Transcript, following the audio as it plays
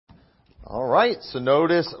All right, so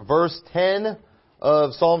notice verse 10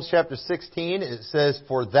 of Psalms chapter 16. It says,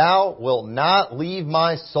 "For thou wilt not leave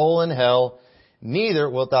my soul in hell, neither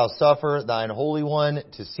wilt thou suffer thine Holy One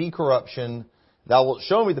to see corruption. Thou wilt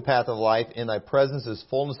show me the path of life. In thy presence is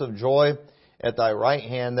fullness of joy. At thy right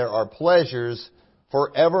hand there are pleasures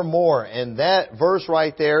forevermore." And that verse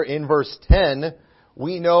right there in verse 10,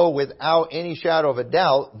 we know without any shadow of a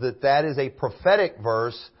doubt that that is a prophetic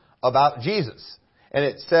verse about Jesus. And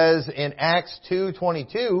it says in Acts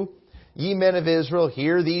 2:22, "Ye men of Israel,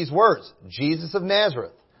 hear these words. Jesus of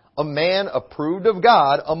Nazareth, a man approved of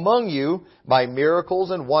God among you by miracles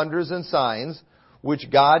and wonders and signs, which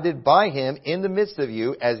God did by him in the midst of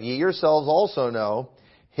you, as ye yourselves also know,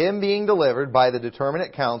 him being delivered by the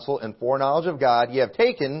determinate counsel and foreknowledge of God, ye have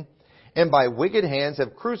taken, and by wicked hands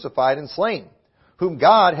have crucified and slain, whom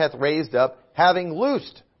God hath raised up, having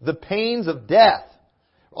loosed the pains of death."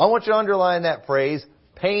 I want you to underline that phrase,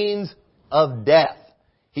 pains of death.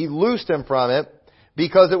 He loosed him from it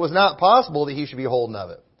because it was not possible that he should be holden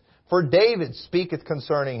of it. "For David speaketh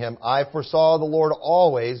concerning him, I foresaw the Lord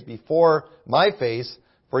always before my face,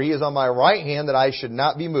 for he is on my right hand that I should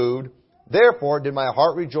not be moved. Therefore did my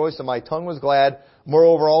heart rejoice and my tongue was glad.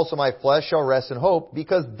 Moreover also my flesh shall rest in hope,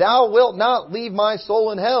 because thou wilt not leave my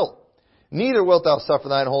soul in hell, neither wilt thou suffer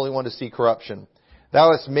thine Holy One to see corruption.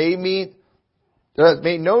 Thou hast made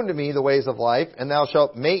known to me the ways of life, and thou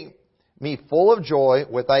shalt make me full of joy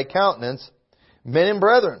with thy countenance. Men and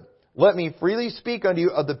brethren, let me freely speak unto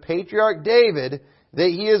you of the patriarch David, that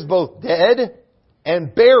he is both dead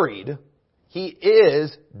and buried." He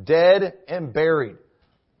is dead and buried.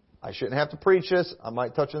 I shouldn't have to preach this. I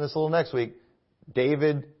might touch on this a little next week.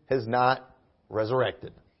 David has not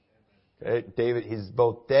resurrected. Okay? David is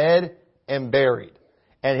both dead and buried.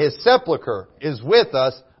 And his sepulcher is with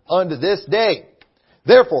us unto this day.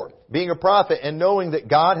 "Therefore, being a prophet, and knowing that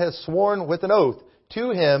God has sworn with an oath to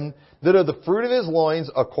him that of the fruit of his loins,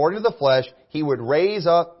 according to the flesh, he would raise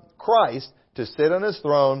up Christ to sit on his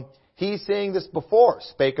throne, he, seeing this before,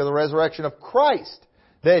 spake of the resurrection of Christ,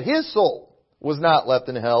 that his soul was not left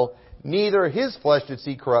in hell, neither his flesh did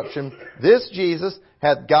see corruption. This Jesus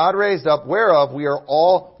hath God raised up, whereof we are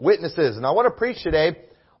all witnesses." And I want to preach today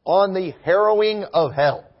on the harrowing of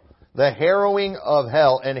hell. The harrowing of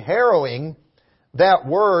hell. And harrowing, that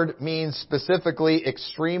word means specifically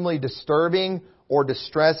extremely disturbing or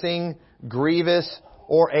distressing, grievous,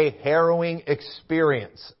 or a harrowing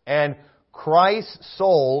experience. And Christ's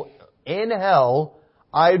soul in hell,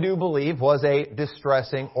 I do believe, was a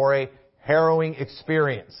distressing or a harrowing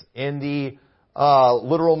experience in the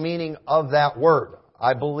literal meaning of that word.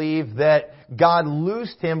 I believe that God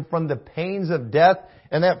loosed him from the pains of death.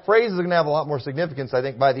 And that phrase is going to have a lot more significance, I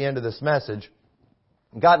think, by the end of this message.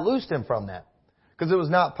 God loosed him from that, because it was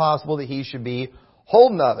not possible that he should be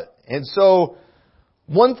holden of it. And so,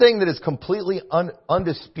 one thing that is completely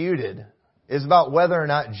undisputed is about whether or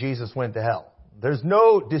not Jesus went to hell. There's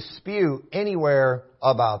no dispute anywhere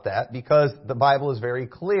about that, because the Bible is very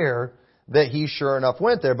clear that he sure enough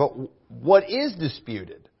went there. But what is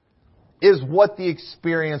disputed is what the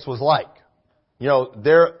experience was like. You know,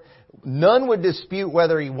 none would dispute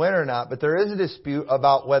whether he went or not, but there is a dispute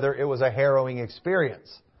about whether it was a harrowing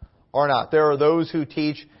experience or not. There are those who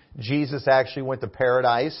teach Jesus actually went to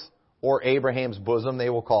paradise, or Abraham's bosom, they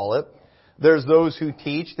will call it. There's those who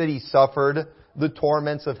teach that he suffered the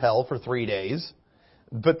torments of hell for 3 days.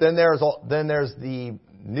 But then there's the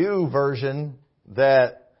new version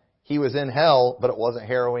that he was in hell, but it wasn't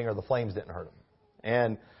harrowing, or the flames didn't hurt him.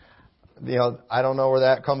 And, I don't know where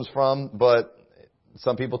that comes from, but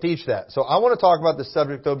some people teach that. So I want to talk about this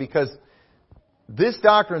subject, though, because this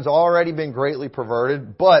doctrine's already been greatly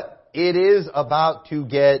perverted, but it is about to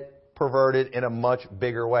get perverted in a much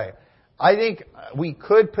bigger way. I think we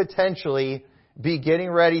could potentially be getting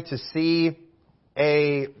ready to see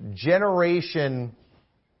a generation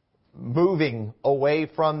moving away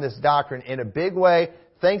from this doctrine in a big way,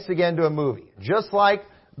 thanks again to a movie. Just like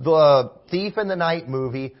the Thief in the Night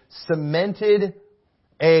movie cemented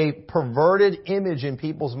a perverted image in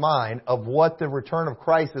people's mind of what the return of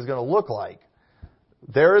Christ is going to look like.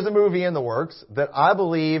 There is a movie in the works that I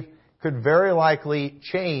believe could very likely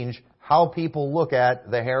change how people look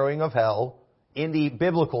at the harrowing of hell in the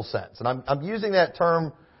biblical sense. And I'm using that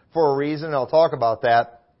term for a reason, and I'll talk about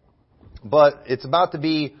that. But it's about to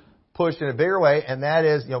be pushed in a bigger way, and that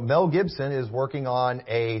is, Mel Gibson is working on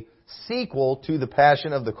a sequel to The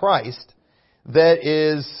Passion of the Christ that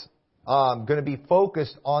is going to be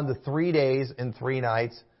focused on the 3 days and 3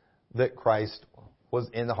 nights that Christ was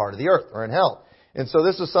in the heart of the earth, or in hell. And so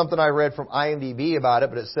this is something I read from IMDb about it,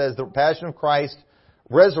 but it says the Passion of Christ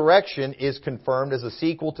Resurrection is confirmed as a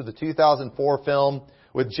sequel to the 2004 film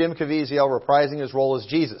with Jim Caviezel reprising his role as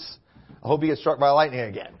Jesus. I hope he gets struck by lightning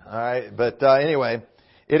again. All right, but anyway,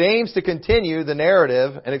 it aims to continue the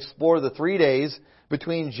narrative and explore the 3 days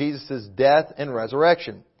between Jesus' death and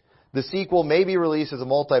resurrection. The sequel may be released as a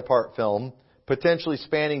multi-part film, potentially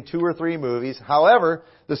spanning 2 or 3 movies. However,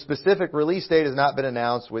 the specific release date has not been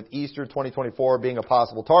announced, with Easter 2024 being a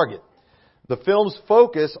possible target. The film's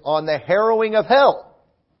focus on the harrowing of hell,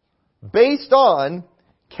 based on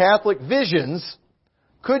Catholic visions,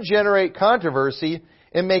 could generate controversy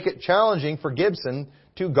and make it challenging for Gibson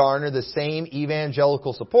to garner the same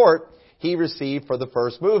evangelical support he received for the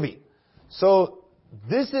first movie. So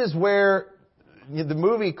this is where the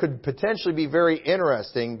movie could potentially be very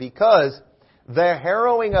interesting, because the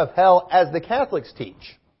harrowing of hell, as the Catholics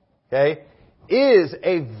teach, okay, is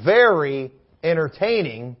a very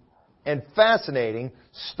entertaining and fascinating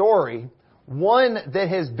story, one that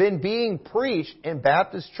has been being preached in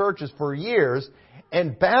Baptist churches for years,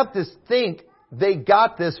 and Baptists think they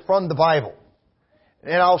got this from the Bible.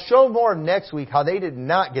 And I'll show more next week how they did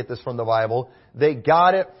not get this from the Bible. They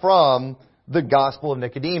got it from the Gospel of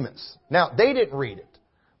Nicodemus. Now, they didn't read it,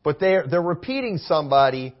 but they're repeating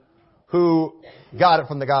somebody who got it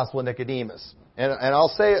from the Gospel of Nicodemus. And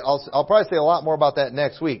I'll probably say a lot more about that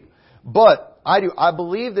next week. But I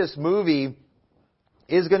believe this movie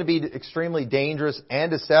is going to be extremely dangerous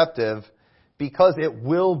and deceptive, because it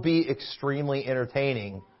will be extremely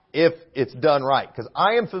entertaining if it's done right. Because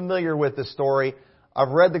I am familiar with the story. I've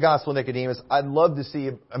read the Gospel of Nicodemus. I'd love to see,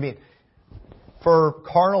 for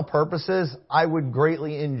carnal purposes, I would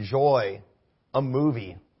greatly enjoy a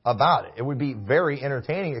movie about it. It would be very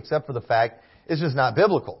entertaining, except for the fact it's just not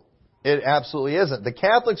biblical. It absolutely isn't. The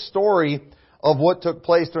Catholic story of what took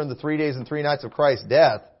place during the 3 days and 3 nights of Christ's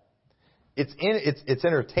death, it's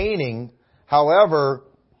entertaining. However,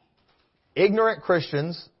 ignorant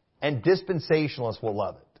Christians and dispensationalists will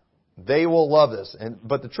love it. They will love this.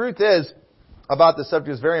 But the truth is, about this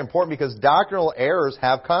subject is very important, because doctrinal errors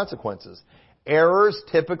have consequences. Errors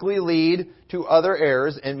typically lead to other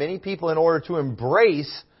errors, and many people, in order to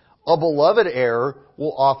embrace a beloved error,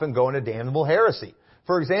 will often go into damnable heresy.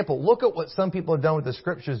 For example, look at what some people have done with the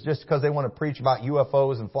Scriptures just because they want to preach about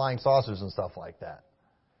UFOs and flying saucers and stuff like that.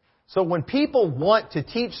 So when people want to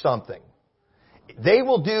teach something, they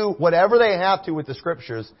will do whatever they have to with the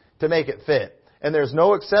Scriptures to make it fit. And there's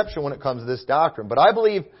no exception when it comes to this doctrine. But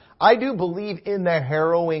I do believe in the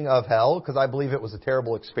harrowing of hell, because I believe it was a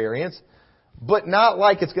terrible experience, but not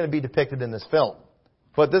like it's going to be depicted in this film.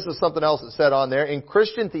 But this is something else that's said on there. In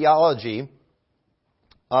Christian theology,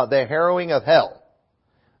 the harrowing of hell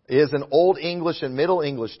is an Old English and Middle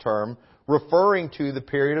English term referring to the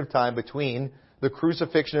period of time between the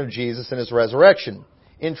crucifixion of Jesus and His resurrection.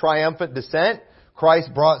 In triumphant descent,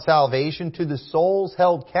 Christ brought salvation to the souls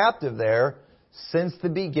held captive there since the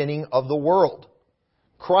beginning of the world.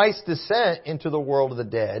 Christ's descent into the world of the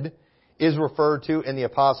dead is referred to in the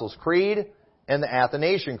Apostles' Creed and the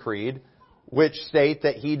Athanasian Creed, which state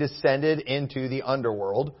that He descended into the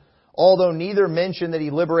underworld. Although neither mention that He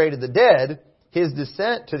liberated the dead, His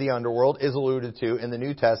descent to the underworld is alluded to in the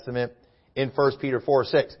New Testament in 1 Peter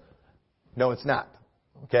 4:6. No, it's not.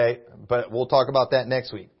 Okay? But we'll talk about that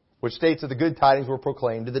next week, which states that the good tidings were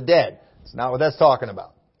proclaimed to the dead. It's not what that's talking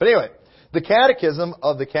about. But anyway, the Catechism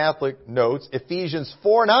of the Catholic notes Ephesians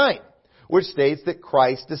 4:9, which states that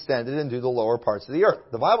Christ descended into the lower parts of the earth.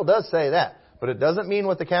 The Bible does say that, but it doesn't mean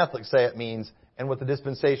what the Catholics say it means and what the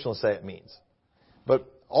dispensationalists say it means. But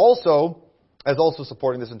also, as also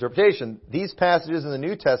supporting this interpretation, these passages in the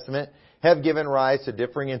New Testament have given rise to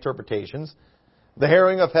differing interpretations. The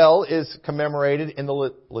harrowing of hell is commemorated in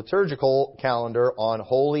the liturgical calendar on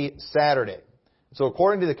Holy Saturday. So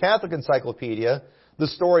according to the Catholic Encyclopedia, the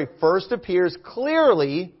story first appears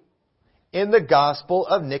clearly in the Gospel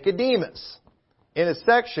of Nicodemus, in a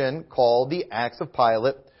section called the Acts of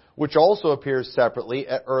Pilate, which also appears separately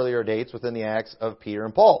at earlier dates within the Acts of Peter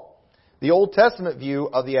and Paul. The Old Testament view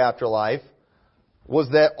of the afterlife was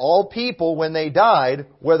that all people, when they died,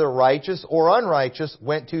 whether righteous or unrighteous,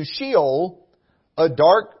 went to Sheol, a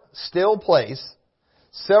dark, still place.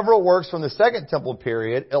 Several works from the Second Temple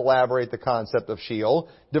period elaborate the concept of Sheol,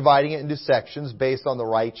 dividing it into sections based on the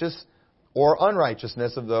righteous or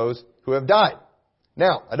unrighteousness of those who have died.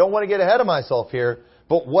 Now, I don't want to get ahead of myself here,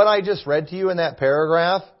 but what I just read to you in that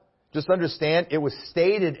paragraph, just understand it was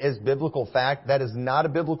stated as biblical fact. That is not a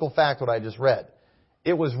biblical fact, what I just read.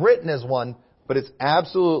 It was written as one, but it's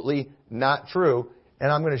absolutely not true.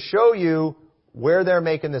 And I'm going to show you where they're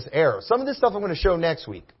making this error. Some of this stuff I'm going to show next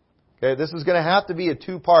week. Okay, this is going to have to be a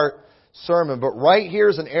 2-part sermon. But right here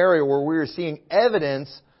is an area where we are seeing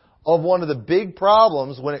evidence of one of the big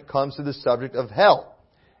problems when it comes to the subject of hell.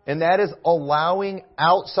 And that is allowing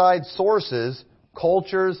outside sources,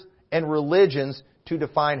 cultures, and religions to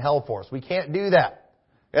define hell for us. We can't do that.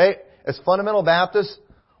 Okay? As fundamental Baptists,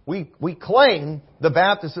 we claim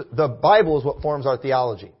the Bible is what forms our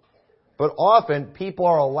theology. But often people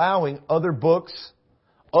are allowing other books,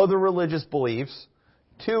 other religious beliefs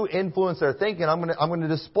to influence their thinking. I'm going to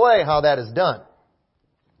display how that is done.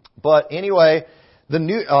 But anyway, this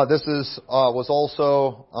was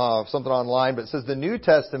also something online, but it says the New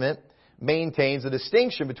Testament maintains a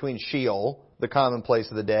distinction between Sheol, the common place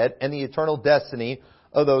of the dead, and the eternal destiny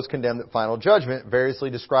of those condemned at final judgment,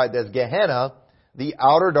 variously described as Gehenna, the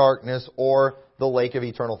outer darkness, or the lake of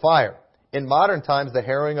eternal fire. In modern times, the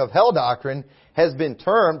harrowing of hell doctrine has been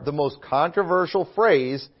termed the most controversial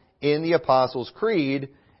phrase in the Apostles' Creed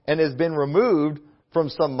and has been removed from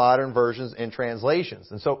some modern versions and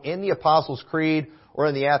translations. And so in the Apostles' Creed or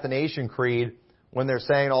in the Athanasian Creed, when they're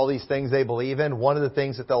saying all these things they believe in, one of the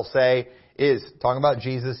things that they'll say is, talking about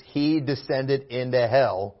Jesus, He descended into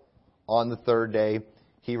hell on the third day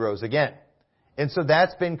He rose again. And so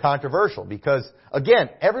that's been controversial because, again,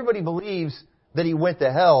 everybody believes that He went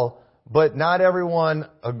to hell, but not everyone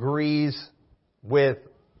agrees with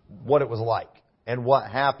what it was like and what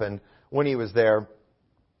happened when He was there.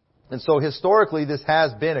 And so historically, this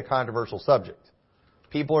has been a controversial subject.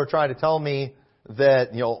 People are trying to tell me that,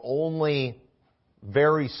 only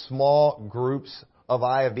very small groups of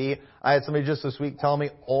IFB. I had somebody just this week tell me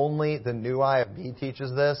only the new IFB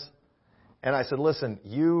teaches this. And I said, listen,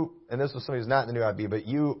 and this was somebody who's not in the new IFB, but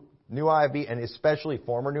you, new IFB, and especially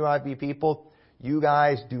former new IFB people, you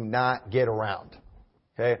guys do not get around.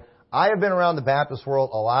 Okay? I have been around the Baptist world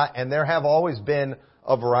a lot, and there have always been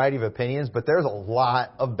a variety of opinions, but there's a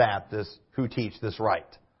lot of Baptists who teach this right.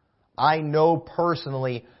 I know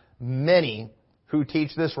personally many who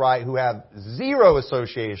teach this right, who have zero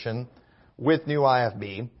association with New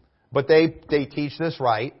IFB, but they teach this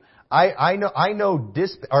right. I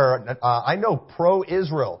know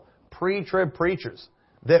pro-Israel, pre-trib preachers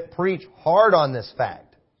that preach hard on this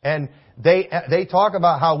fact, and they talk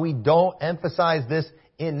about how we don't emphasize this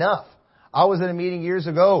enough. I was in a meeting years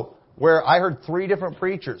ago where I heard 3 different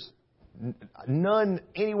preachers, none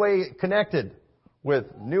any way connected with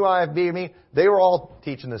New IFB. I mean, they were all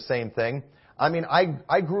teaching the same thing. I mean,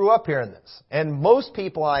 I grew up hearing this. And most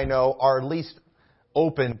people I know are at least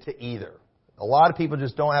open to either. A lot of people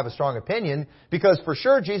just don't have a strong opinion because for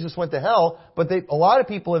sure Jesus went to hell, but a lot of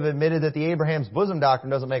people have admitted that the Abraham's bosom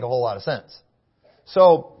doctrine doesn't make a whole lot of sense.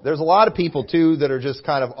 So there's a lot of people too that are just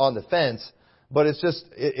kind of on the fence, but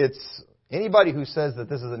it's anybody who says that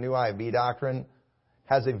this is a new IFB doctrine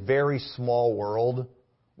has a very small world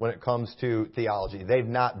when it comes to theology. They've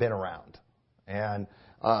not been around. And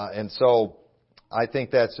so I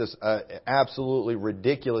think that's just an absolutely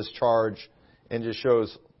ridiculous charge and just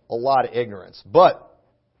shows a lot of ignorance. But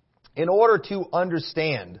in order to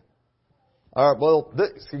understand,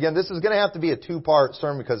 this is going to have to be a 2-part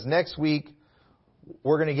sermon because next week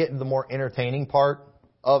we're going to get into the more entertaining part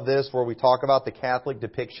of this where we talk about the Catholic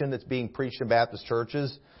depiction that's being preached in Baptist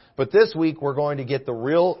churches. But this week we're going to get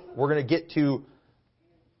to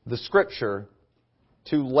the Scripture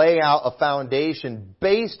to lay out a foundation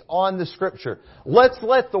based on the Scripture. Let's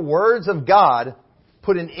let the words of God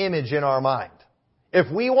put an image in our mind. If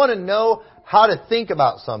we want to know how to think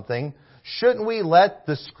about something, shouldn't we let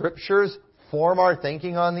the Scriptures form our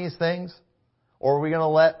thinking on these things? Or are we going to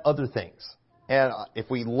let other things? And if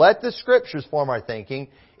we let the Scriptures form our thinking,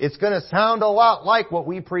 it's going to sound a lot like what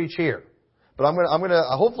we preach here. But I'm going to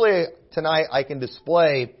hopefully tonight I can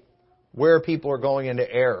display where people are going into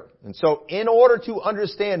error. And so in order to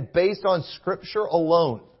understand based on Scripture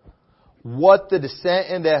alone what the descent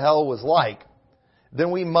into hell was like,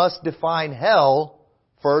 then we must define hell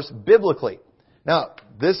first biblically. Now,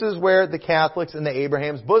 this is where the Catholics and the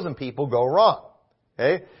Abraham's bosom people go wrong.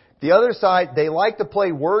 Okay? The other side, they like to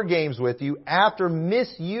play word games with you after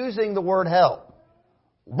misusing the word hell.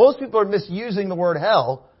 Most people are misusing the word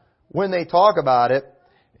hell when they talk about it,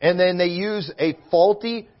 and then they use a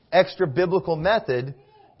faulty extra-biblical method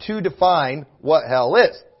to define what hell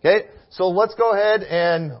is. Okay? So let's go ahead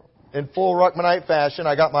and, in full Ruckmanite fashion,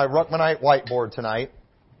 I got my Ruckmanite whiteboard tonight.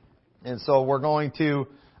 And so I'm going to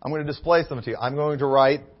display something to you. I'm going to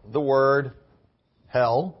write the word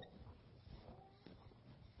hell.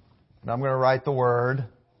 And I'm going to write the word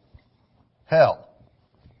hell.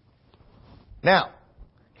 Now,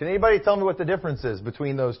 can anybody tell me what the difference is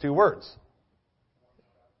between those two words?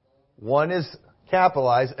 One is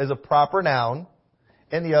capitalized as a proper noun,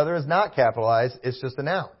 and the other is not capitalized. It's just a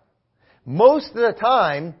noun. Most of the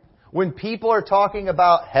time, when people are talking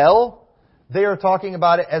about hell, they are talking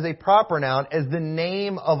about it as a proper noun, as the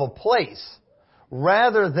name of a place,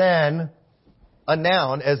 rather than a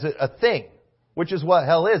noun as a thing, which is what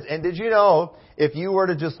hell is. And did you know, if you were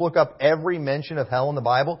to just look up every mention of hell in the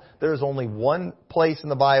Bible, there is only one place in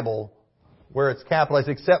the Bible where it's capitalized,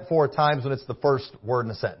 except for times when it's the first word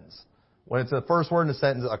in a sentence. When it's the first word in a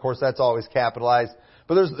sentence, of course, that's always capitalized.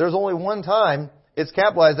 But there's only one time it's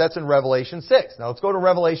capitalized. That's in Revelation 6. Now let's go to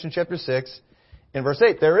Revelation chapter 6 in verse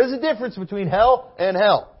 8. There is a difference between hell and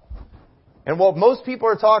hell. And what most people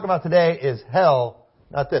are talking about today is hell,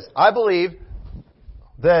 not this. I believe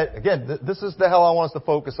that, again, this is the hell I want us to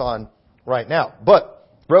focus on right now. But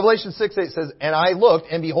Revelation 6:8 says, "And I looked,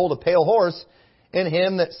 and behold, a pale horse, and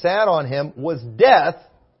him that sat on him was death,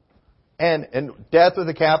 and death with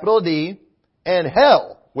a capital D, and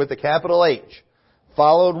hell with a capital H,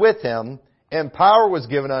 followed with him, and power was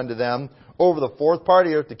given unto them over the fourth part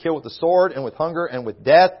of the earth to kill with the sword, and with hunger, and with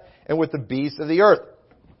death, and with the beasts of the earth."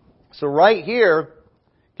 So right here,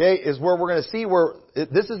 okay, is where we're going to see where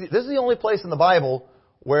this is the only place in the Bible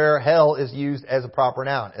where hell is used as a proper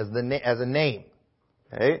noun, as a name.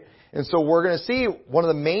 Okay? And so we're going to see one of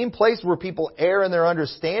the main places where people err in their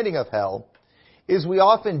understanding of hell is we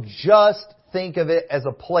often just think of it as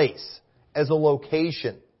a place, as a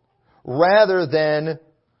location, rather than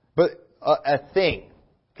a thing.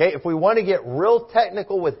 Okay? If we want to get real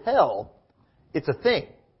technical with hell, it's a thing.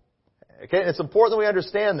 Okay? And it's important that we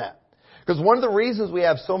understand that. Because one of the reasons we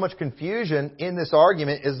have so much confusion in this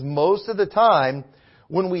argument is most of the time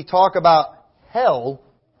when we talk about hell,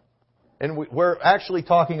 and we're actually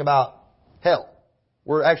talking about hell.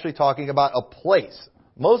 We're actually talking about a place.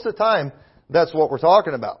 Most of the time, that's what we're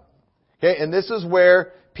talking about. Okay? And this is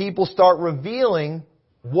where people start revealing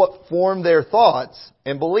what formed their thoughts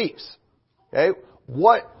and beliefs. Okay?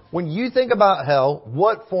 When you think about hell,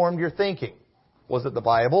 what formed your thinking? Was it the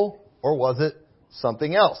Bible or was it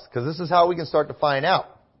something else? Because this is how we can start to find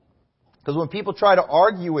out. Because when people try to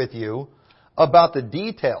argue with you about the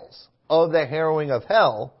details of the harrowing of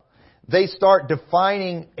hell, they start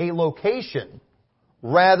defining a location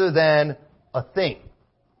rather than a thing.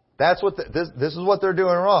 That's what this is what they're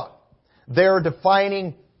doing wrong. They're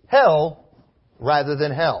defining hell rather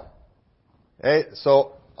than hell. Okay?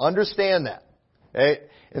 So understand that. Okay?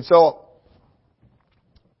 And so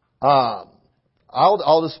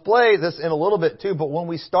I'll display this in a little bit too, but when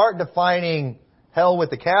we start defining hell with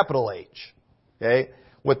the capital H, okay,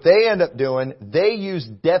 what they end up doing, they use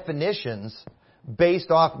definitions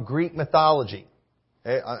based off Greek mythology.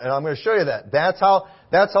 Okay? And I'm going to show you that. That's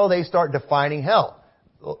how they start defining hell.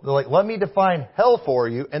 They're like, let me define hell for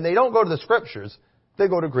you. And they don't go to the scriptures. They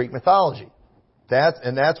go to Greek mythology.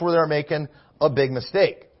 That's where they're making a big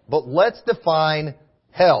mistake. But let's define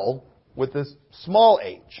hell with this small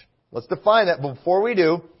h. Let's define that. But before we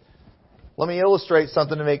do, let me illustrate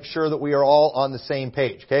something to make sure that we are all on the same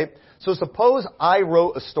page. Okay? So suppose I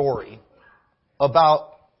wrote a story about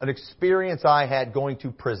an experience I had going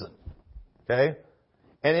to prison. Okay?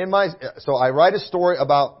 And so I write a story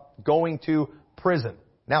about going to prison.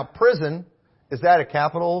 Now, prison, is that a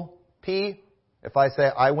capital P? If I say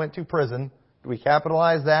I went to prison, do we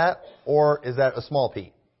capitalize that, or is that a small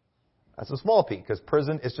p? That's a small p, because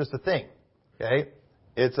prison is just a thing. Okay?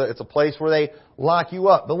 It's a place where they lock you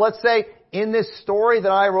up. But let's say in this story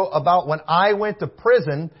that I wrote about when I went to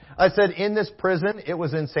prison, I said in this prison, it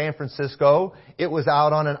was in San Francisco, it was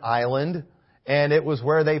out on an island, and it was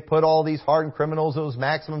where they put all these hardened criminals, it was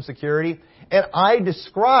maximum security, and I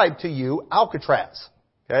described to you Alcatraz.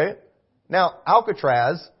 Okay? Now,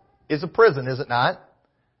 Alcatraz is a prison, is it not?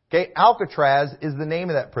 Okay, Alcatraz is the name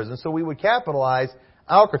of that prison, so we would capitalize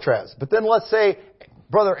Alcatraz. But then let's say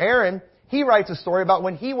Brother Aaron, he writes a story about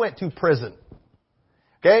when he went to prison.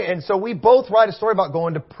 Okay, and so we both write a story about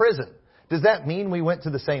going to prison. Does that mean we went to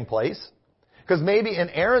the same place? Because maybe in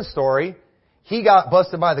Aaron's story, he got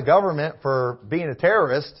busted by the government for being a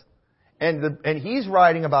terrorist, and he's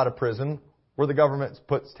writing about a prison where the government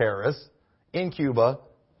puts terrorists in Cuba,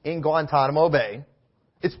 in Guantanamo Bay.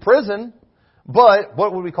 It's prison, but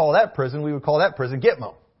what would we call that prison? We would call that prison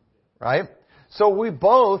Gitmo, right? So we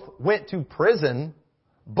both went to prison,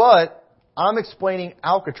 but I'm explaining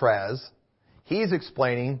Alcatraz, he's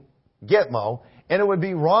explaining Gitmo, and it would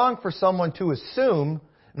be wrong for someone to assume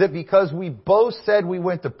that because we both said we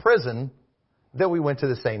went to prison, that we went to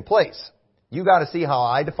the same place. You got to see how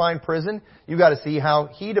I define prison. You got to see how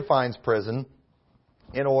he defines prison,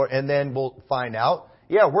 and then we'll find out.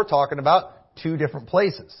 Yeah, we're talking about two different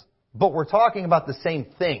places, but we're talking about the same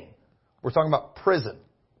thing. We're talking about prison.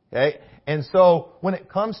 Okay, and so when it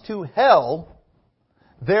comes to hell,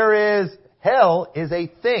 hell is a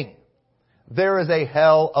thing. There is a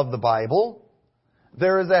hell of the Bible.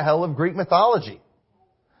 There is a hell of Greek mythology.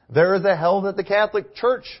 There is a hell that the Catholic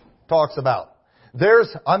Church talks about.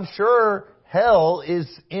 I'm sure hell is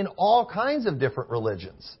in all kinds of different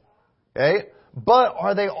religions. Okay? But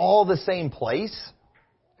are they all the same place?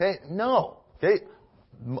 Okay? No. Okay?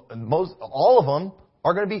 All of them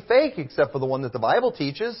are going to be fake except for the one that the Bible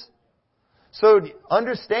teaches. So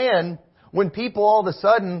understand, when people all of a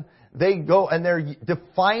sudden, they go and they're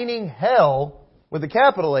defining hell with a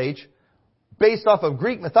capital H based off of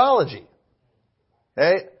Greek mythology.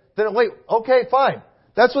 Okay? Then wait, okay, fine.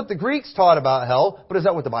 That's what the Greeks taught about hell, but is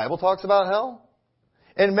that what the Bible talks about hell?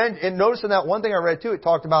 And notice in that one thing I read too, it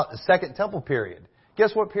talked about the Second Temple period.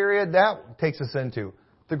 Guess what period that takes us into?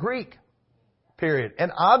 The Greek period.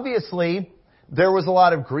 And obviously, there was a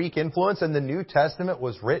lot of Greek influence, and the New Testament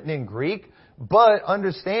was written in Greek. But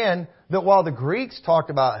understand that while the Greeks talked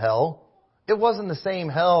about hell, it wasn't the same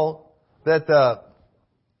hell that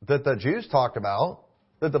the Jews talked about,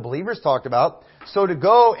 that the believers talked about. So to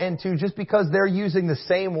go into, just because they're using the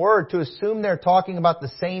same word, to assume they're talking about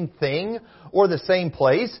the same thing or the same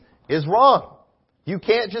place is wrong. You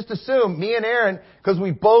can't just assume, me and Aaron, because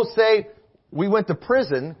we both say we went to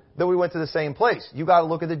prison, that we went to the same place. You got to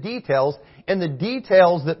look at the details, and the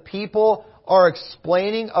details that people are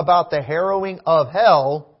explaining about the harrowing of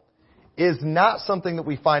hell is not something that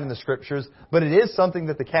we find in the Scriptures, but it is something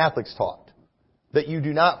that the Catholics taught, that you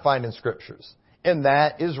do not find in Scriptures. And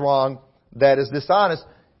that is wrong. That is dishonest.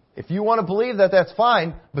 If you want to believe that, that's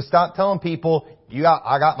fine, but stop telling people,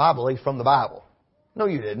 I got my belief from the Bible. No,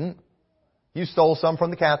 you didn't. You stole some from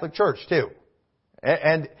the Catholic Church, too.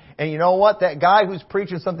 And you know what? That guy who's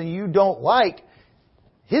preaching something you don't like,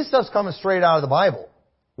 his stuff's coming straight out of the Bible.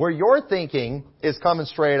 Where your thinking is coming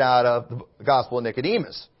straight out of the Gospel of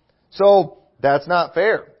Nicodemus. So, that's not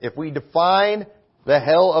fair. If we define the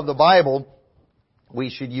hell of the Bible, we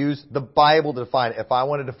should use the Bible to define it. If I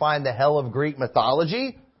want to define the hell of Greek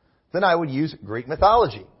mythology, then I would use Greek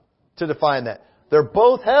mythology to define that. They're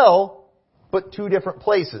both hell, but two different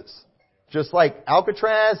places. Just like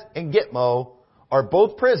Alcatraz and Gitmo are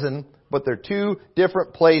both prison, but they're two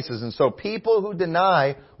different places. And so people who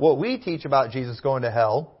deny what we teach about Jesus going to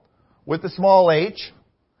hell with the small h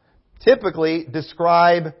typically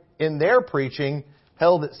describe in their preaching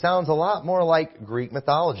hell that sounds a lot more like Greek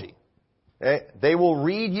mythology. Okay? They will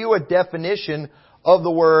read you a definition of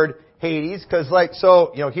the word Hades, because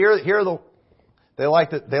they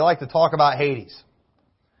like to talk about Hades,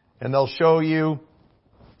 and they'll show you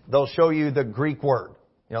the Greek word.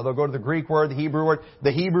 They'll go to the Greek word,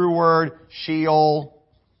 the Hebrew word Sheol,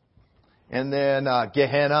 and then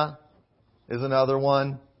Gehenna is another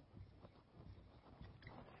one.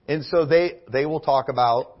 And so they will talk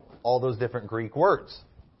about all those different Greek words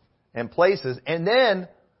and places. And then,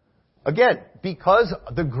 again, because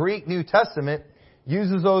the Greek New Testament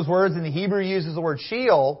uses those words and the Hebrew uses the word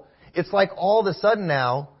Sheol, it's like all of a sudden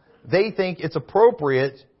now they think it's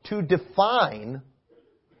appropriate to define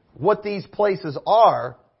what these places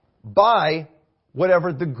are by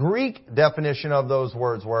whatever the Greek definition of those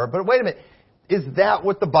words were. But wait a minute, is that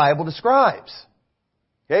what the Bible describes?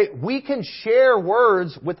 Okay, we can share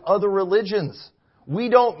words with other religions. We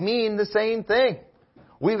don't mean the same thing.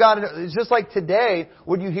 It's just like today,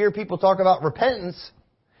 when you hear people talk about repentance,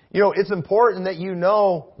 it's important that you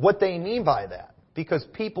know what they mean by that. Because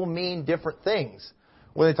people mean different things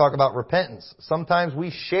when they talk about repentance. Sometimes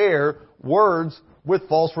we share words with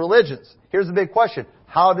false religions. Here's the big question.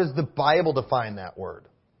 How does the Bible define that word?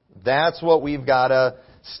 That's what we've got to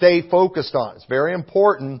stay focused on. It's very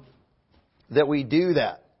important that we do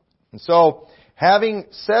that. And so, having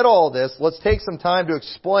said all this, let's take some time to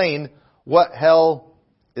explain what hell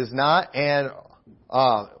is not, and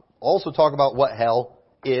also talk about what hell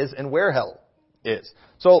is and where hell is.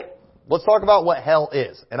 So, let's talk about what hell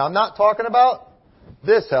is. And I'm not talking about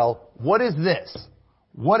this hell. What is this?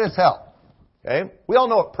 What is hell? Okay? We all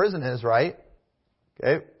know what prison is, right?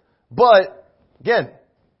 Okay? But, again,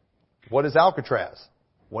 what is Alcatraz?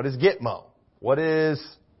 What is Gitmo? What is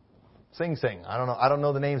Sing Sing? I don't know. I don't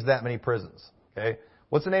know the names of that many prisons. Okay?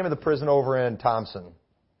 What's the name of the prison over in Thompson?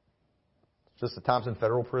 Just the Thompson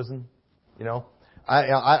Federal Prison?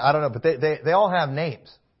 I don't know, but they all have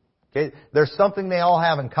names. Okay? There's something they all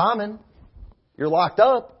have in common. You're locked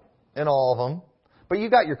up in all of them. But you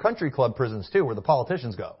got your country club prisons too, where the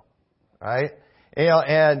politicians go. Right?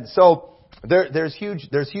 And so there's huge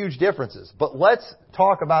differences. But let's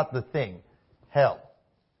talk about the thing, hell.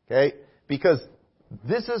 Okay? Because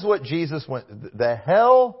this is what Jesus went, the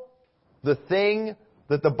hell, the thing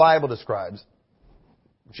that the Bible describes.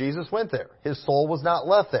 Jesus went there. His soul was not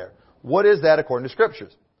left there. What is that according to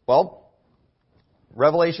Scriptures? Well,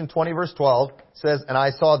 Revelation 20 verse 12 says, "And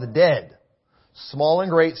I saw the dead, small and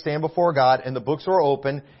great, stand before God, and the books were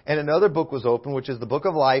open, and another book was open, which is the book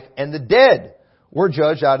of life, and the dead were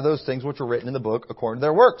judged out of those things which were written in the book according to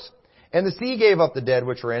their works. And the sea gave up the dead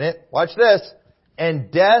which were in it," watch this,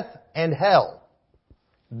 "and death and hell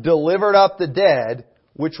delivered up the dead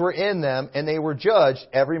which were in them, and they were judged,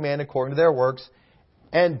 every man according to their works.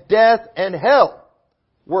 And death and hell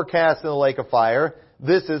were cast in the lake of fire.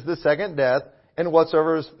 This is the second death, and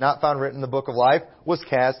whatsoever is not found written in the book of life was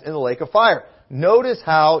cast in the lake of fire." Notice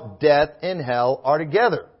how death and hell are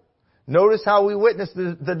together. Notice how we witness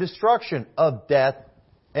the destruction of death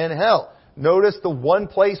and hell. Notice the one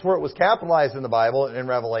place where it was capitalized in the Bible, in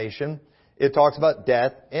Revelation, it talks about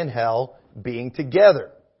death and hell being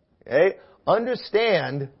together. Okay?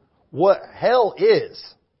 Understand what hell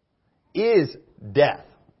is death.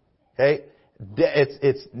 Okay?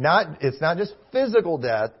 It's not just physical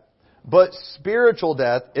death, but spiritual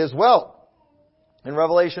death as well. In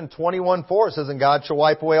Revelation 21:4 it says, "And God shall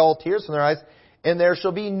wipe away all tears from their eyes, and there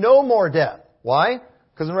shall be no more death." Why?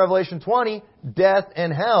 Because in Revelation 20, death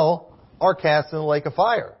and hell are cast in the lake of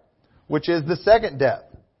fire, which is the second death.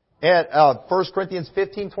 And 1 Corinthians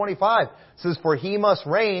 15:25 says, "For he must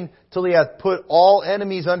reign till he hath put all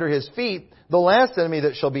enemies under his feet. The last enemy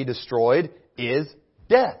that shall be destroyed is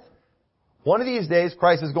death." One of these days,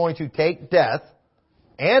 Christ is going to take death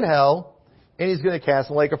and hell, and He's going to cast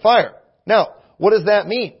in the lake of fire. Now, what does that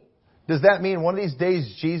mean? Does that mean one of these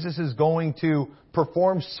days Jesus is going to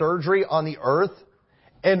perform surgery on the earth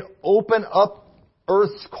and open up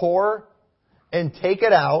Earth's core and take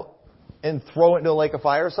it out and throw it into a lake of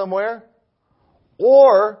fire somewhere?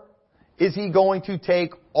 Or is He going to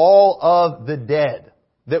take all of the dead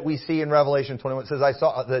that we see in Revelation 21? It says, "I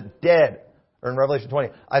saw the dead," or in Revelation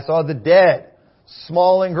 20, "I saw the dead,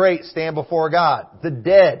 small and great, stand before God." The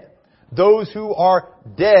dead. Those who are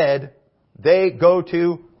dead, they go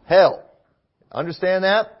to hell. Understand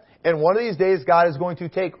that? And one of these days, God is going to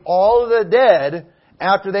take all of the dead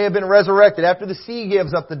after they have been resurrected, after the sea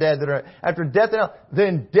gives up the dead, after death and hell,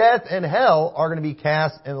 then death and hell are going to be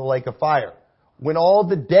cast in the lake of fire. When all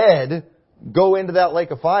the dead go into that lake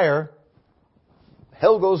of fire,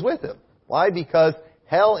 hell goes with them. Why? Because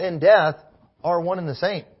hell and death are one and the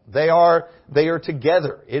same. They are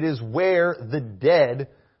together. It is where the dead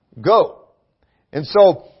go. And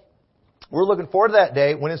so, we're looking forward to that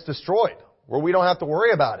day when it's destroyed, where we don't have to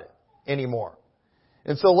worry about it anymore.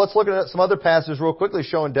 And so let's look at some other passages real quickly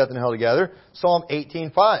showing death and hell together. Psalm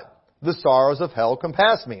 18:5. "The sorrows of hell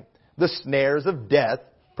compassed me. The snares of death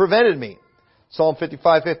prevented me." Psalm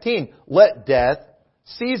 55:15. "Let death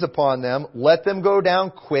seize upon them. Let them go down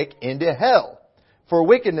quick into hell. For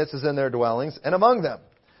wickedness is in their dwellings and among them."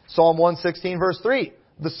 Psalm 116 verse 3.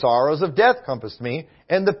 "The sorrows of death compassed me,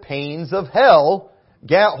 and the pains of hell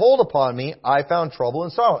gat hold upon me. I found trouble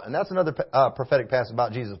and sorrow." And that's another prophetic passage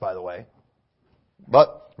about Jesus, by the way.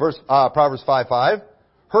 But Proverbs 5:5,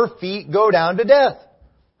 "Her feet go down to death.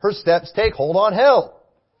 Her steps take hold on hell."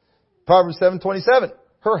 Proverbs 7:27,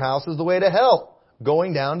 "Her house is the way to hell,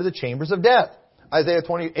 going down to the chambers of death." Isaiah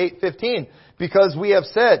 28:15, because you have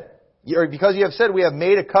said, "We have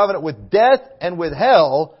made a covenant with death, and with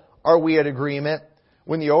hell are we at agreement.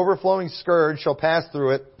 When the overflowing scourge shall pass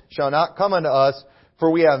through it, shall not come unto us, for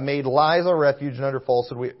we have made lies our refuge, and under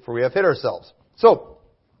falsehood for we have hid ourselves." So,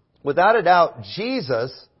 without a doubt,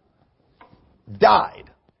 Jesus died.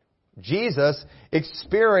 Jesus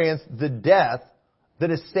experienced the death that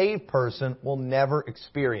a saved person will never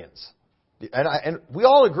experience. And we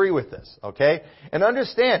all agree with this, okay? And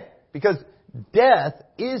understand, because death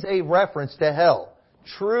is a reference to hell.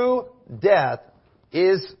 True death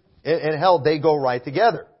is, and hell, they go right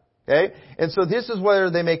together. Okay? And so this is where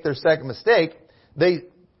they make their second mistake. They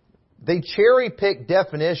cherry pick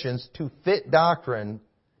definitions to fit doctrine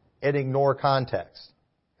and ignore context.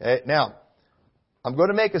 Okay? Now, I'm going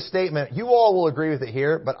to make a statement. You all will agree with it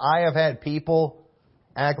here, but I have had people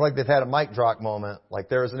act like they've had a mic drop moment, like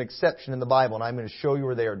there is an exception in the Bible, and I'm going to show you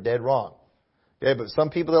where they are dead wrong. Okay, but some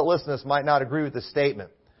people that listen to this might not agree with this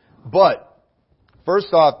statement. But,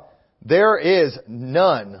 first off, there is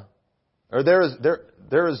no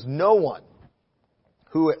one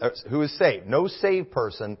who is saved. No saved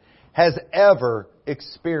person has ever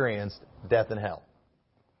experienced death and hell.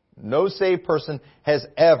 No saved person has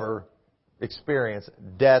ever experienced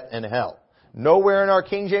death and hell. Nowhere in our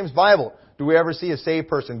King James Bible do we ever see a saved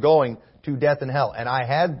person going to death and hell. And I've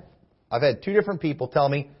had two different people tell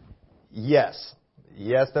me, yes,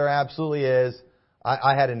 there absolutely is.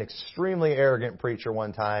 I had an extremely arrogant preacher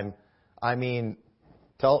one time. I mean,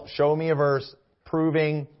 Show me a verse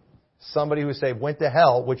proving somebody who was saved went to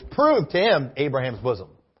hell, which proved to him Abraham's bosom.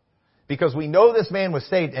 Because we know this man was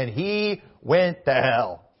saved and he went to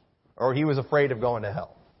hell. Or he was afraid of going to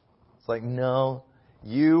hell. It's like, no,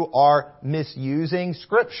 you are misusing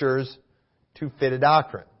scriptures to fit a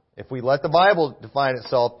doctrine. If we let the Bible define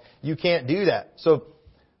itself, you can't do that. So,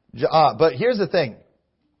 but here's the thing.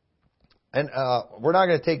 And we're not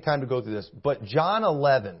going to take time to go through this. But John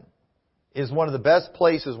 11 is one of the best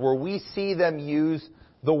places where we see them use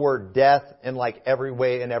the word death in like every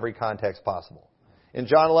way, in every context possible. In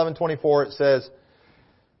John 11:24 it says,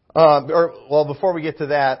 before we get to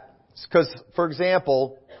that, because, for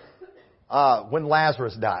example, when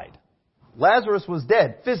Lazarus died. Lazarus was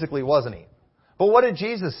dead physically, wasn't he? But what did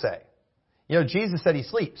Jesus say? Jesus said he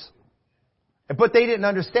sleeps. But they didn't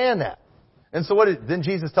understand that. And so then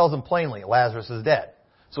Jesus tells them plainly, Lazarus is dead.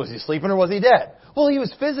 So was he sleeping or was he dead? Well, he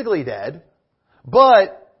was physically dead,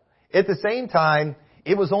 but at the same time,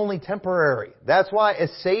 it was only temporary. That's why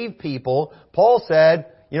as saved people, Paul said,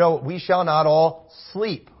 we shall not all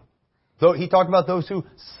sleep. Though he talked about those who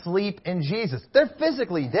sleep in Jesus. They're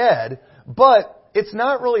physically dead, but it's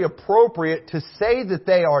not really appropriate to say that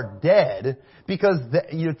they are dead because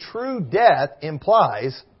true death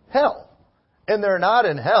implies hell. And they're not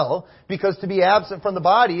in hell because to be absent from the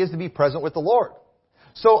body is to be present with the Lord.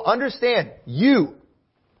 So understand, you,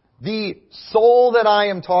 the soul that I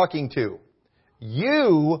am talking to,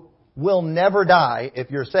 you will never die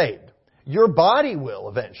if you're saved. Your body will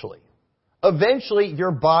eventually. Eventually,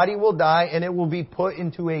 your body will die and it will be put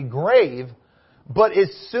into a grave. But as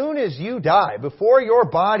soon as you die, before your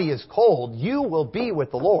body is cold, you will be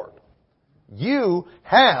with the Lord. You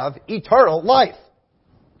have eternal life.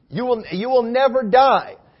 You will never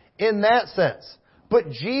die in that sense. But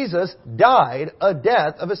Jesus died a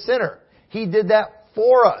death of a sinner. He did that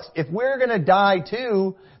for us. If we're going to die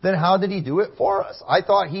too, then how did He do it for us? I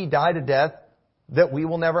thought He died a death that we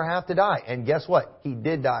will never have to die. And guess what? He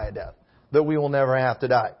did die a death that we will never have to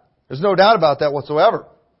die. There's no doubt about that whatsoever.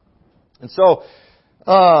 And so,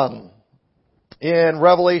 in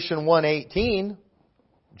Revelation 1:18,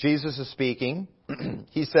 Jesus is speaking.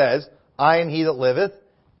 He says, I am He that liveth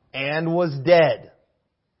and was dead.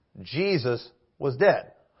 Jesus was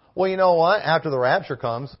dead. Well, you know what? After the rapture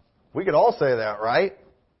comes, we could all say that, right?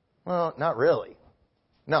 Well, not really.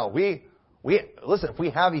 No, listen, if we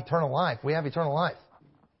have eternal life, we have eternal life.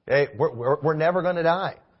 Okay? We're never going to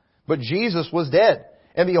die. But Jesus was dead.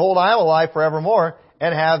 And behold, I am alive forevermore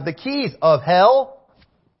and have the keys of hell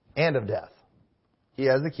and of death. He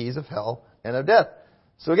has the keys of hell and of death.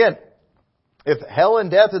 So again, if hell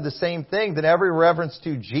and death are the same thing, then every reference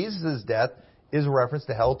to Jesus' death is a reference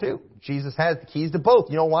to hell too. Jesus has the keys to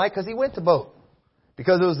both. You know why? Because He went to both.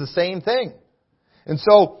 Because it was the same thing. And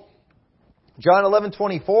so, John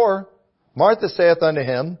 11:24, Martha saith unto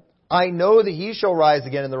Him, I know that He shall rise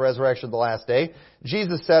again in the resurrection of the last day.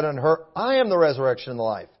 Jesus said unto her, I am the resurrection and the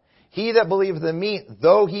life. He that believeth in me,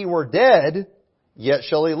 though he were dead, yet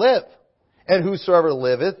shall he live. And whosoever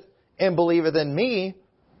liveth and believeth in me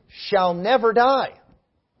shall never die.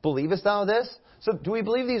 Believest thou this? So do we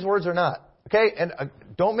believe these words or not? Okay, and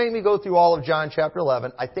don't make me go through all of John chapter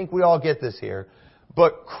 11. I think we all get this here.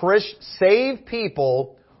 But saved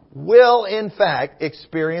people will in fact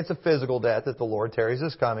experience a physical death if the Lord tarries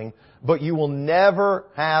His coming, but you will never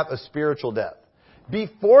have a spiritual death.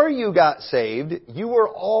 Before you got saved, you were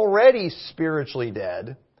already spiritually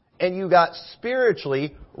dead, and you got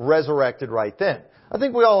spiritually resurrected right then. I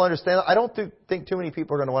think we all understand. I don't think too many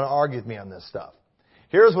people are going to want to argue with me on this stuff.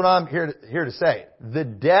 Here's what I'm here to say. The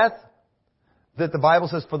death that the Bible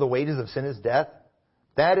says for the wages of sin is death,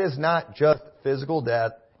 that is not just physical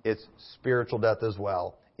death, it's spiritual death as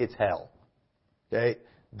well. It's hell. Okay?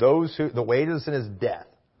 The wages of sin is death.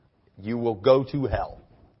 You will go to hell.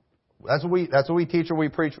 That's what we teach or we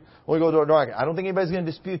preach when we go to a dark. I don't think anybody's going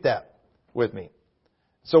to dispute that with me.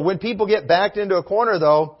 So when people get backed into a corner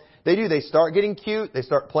though, they start getting cute, they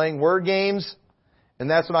start playing word games, and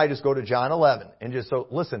that's when I just go to John 11 and just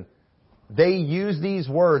listen, they use these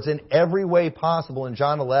words in every way possible in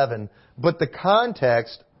John 11, but the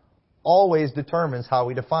context always determines how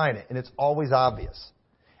we define it, and it's always obvious.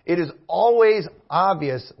 It is always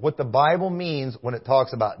obvious what the Bible means when it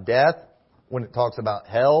talks about death, when it talks about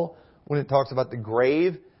hell, when it talks about the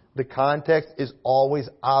grave. The context is always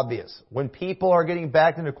obvious. When people are getting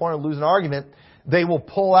backed into a corner and lose an argument, they will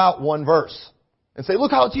pull out one verse and say,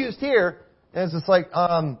 look how it's used here. And it's just like,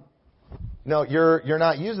 no, you're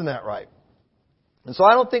not using that right. And so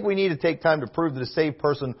I don't think we need to take time to prove that a saved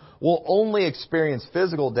person will only experience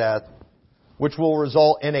physical death, which will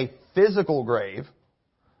result in a physical grave,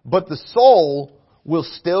 but the soul will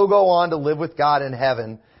still go on to live with God in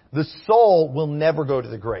heaven. The soul will never go to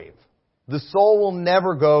the grave. The soul will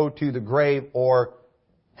never go to the grave or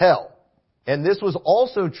hell. And this was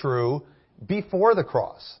also true before the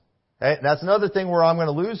cross. Okay? That's another thing where I'm going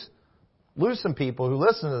to lose some people who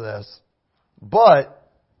listen to this. But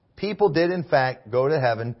people did in fact go to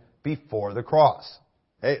heaven before the cross.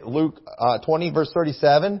 Okay? Luke 20 verse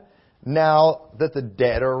 37. Now that the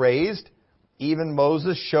dead are raised, even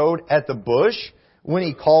Moses showed at the bush when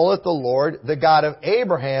he calleth the Lord, the God of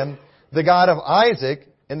Abraham, the God of Isaac,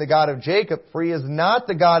 and the God of Jacob, for he is not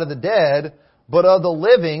the God of the dead, but of the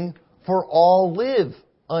living, for all live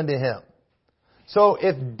unto him. So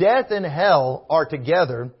if death and hell are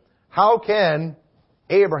together, how can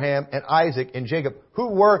Abraham and Isaac and Jacob,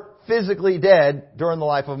 who were physically dead during the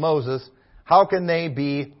life of Moses, how can they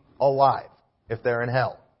be alive if they're in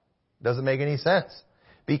hell? Doesn't make any sense.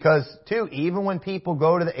 Because, too, even when people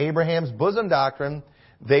go to the Abraham's bosom doctrine,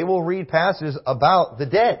 they will read passages about the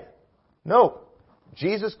dead. No.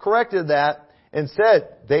 Jesus corrected that and said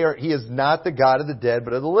He is not the God of the dead,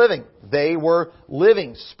 but of the living. They were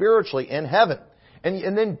living spiritually in heaven.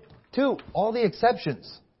 And then, too, all the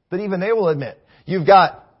exceptions that even they will admit. You've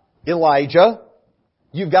got Elijah.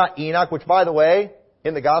 You've got Enoch, which, by the way,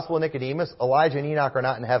 in the Gospel of Nicodemus, Elijah and Enoch are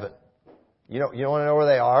not in heaven. You want to know where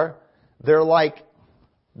they are? They're like,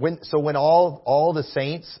 when all the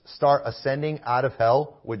saints start ascending out of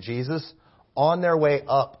hell with Jesus, on their way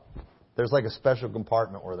up, there's like a special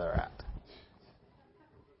compartment where they're at.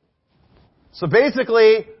 So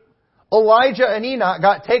basically, Elijah and Enoch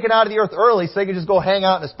got taken out of the earth early so they could just go hang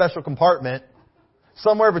out in a special compartment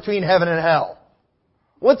somewhere between heaven and hell.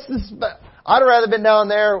 What's this? I'd have rather been down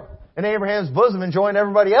there in Abraham's bosom enjoying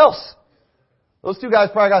everybody else. Those two guys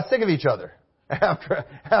probably got sick of each other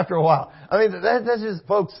after a while. I mean, that's just,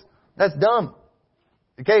 folks, that's dumb.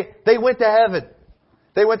 Okay? They went to heaven.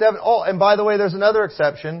 They went to heaven. Oh, and by the way, there's another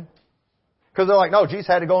exception. Because they're like, no, Jesus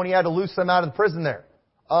had to go and he had to loose them out of the prison there.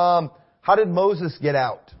 How did Moses get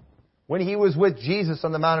out? When he was with Jesus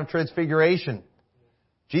on the Mount of Transfiguration.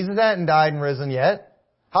 Jesus hadn't died and risen yet.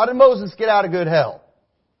 How did Moses get out of good hell?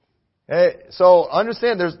 So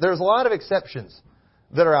understand, there's a lot of exceptions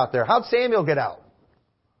that are out there. How'd Samuel get out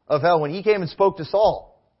of hell when he came and spoke to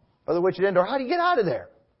Saul of the witch at Endor? How did he get out of there?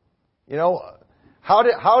 How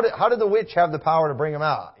did the witch have the power to bring him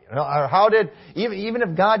out? Or how did, even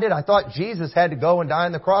if God did, I thought Jesus had to go and die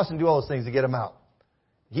on the cross and do all those things to get him out.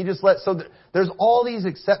 He just there's all these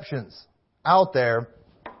exceptions out there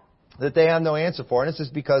that they have no answer for, and it's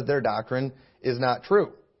just because their doctrine is not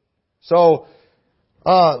true. So,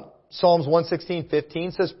 Psalms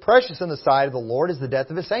 116:15 says, precious in the sight of the Lord is the death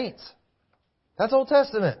of His saints. That's Old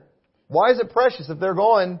Testament. Why is it precious if they're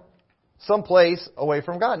going someplace away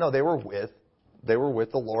from God? No, they were with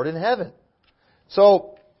the Lord in heaven.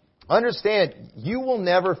 So, understand, you will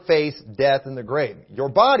never face death in the grave. Your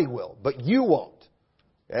body will, but you won't.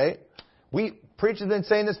 Okay? Preachers have been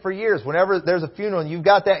saying this for years. Whenever there's a funeral and you've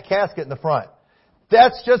got that casket in the front,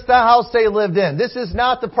 that's just the house they lived in. This is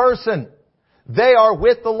not the person. They are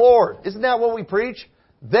with the Lord. Isn't that what we preach?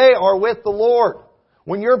 They are with the Lord.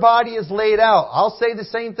 When your body is laid out, I'll say the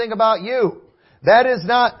same thing about you. That is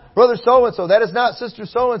not brother so-and-so. That is not sister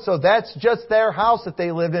so-and-so. That's just their house that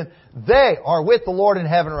they lived in. They are with the Lord in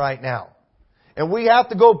heaven right now. And we have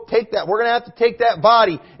to go take that. We're going to have to take that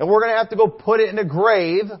body and we're going to have to go put it in a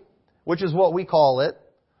grave, which is what we call it.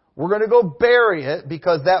 We're going to go bury it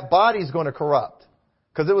because that body is going to corrupt.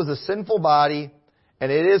 Because it was a sinful body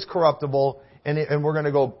and it is corruptible. And we're going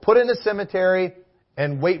to go put it in a cemetery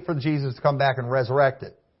and wait for Jesus to come back and resurrect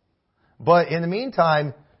it. But in the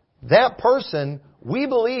meantime, that person, we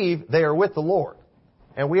believe they are with the Lord.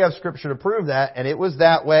 And we have Scripture to prove that. And it was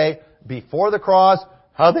that way before the cross.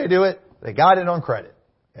 How'd they do it? They got in on credit.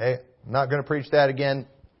 Okay? I'm not going to preach that again.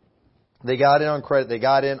 They got in on credit. They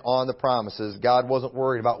got in on the promises. God wasn't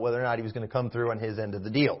worried about whether or not He was going to come through on His end of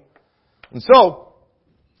the deal. And so,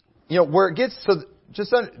 where it gets to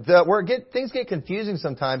things get confusing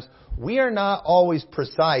sometimes, we are not always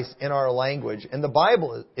precise in our language. And the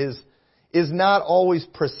Bible is not always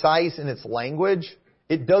precise in its language.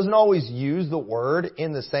 It doesn't always use the word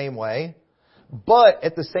in the same way. But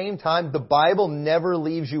at the same time, the Bible never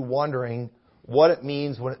leaves you wondering what it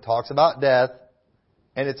means when it talks about death.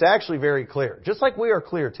 And it's actually very clear. Just like we are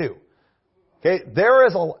clear too. Okay, there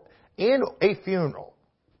is in a funeral.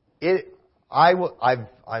 I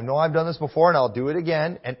know I've done this before and I'll do it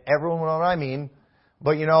again, and everyone will know what I mean.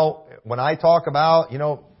 But when I talk about,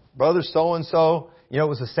 brother so-and-so, it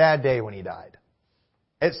was a sad day when he died.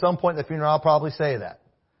 At some point in the funeral, I'll probably say that.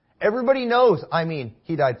 Everybody knows,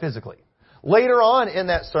 he died physically. Later on in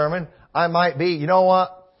that sermon, I might be, you know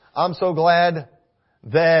what? I'm so glad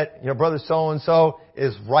that, brother so-and-so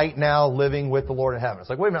is right now living with the Lord in heaven. It's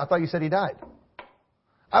like, wait a minute, I thought you said he died.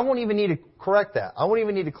 I won't even need to correct that. I won't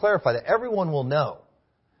even need to clarify that. Everyone will know.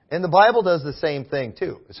 And the Bible does the same thing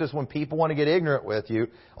too. It's just when people want to get ignorant with you,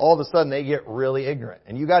 all of a sudden they get really ignorant.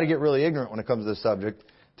 And you got to get really ignorant when it comes to this subject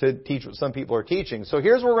to teach what some people are teaching. So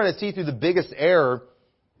here's where we're going to see through the biggest error,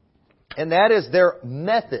 and that is their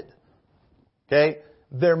method. Okay?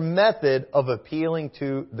 Their method of appealing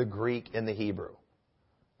to the Greek and the Hebrew.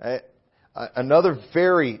 Another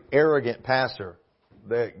very arrogant pastor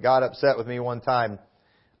that got upset with me one time,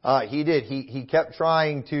 he kept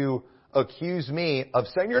trying to accuse me of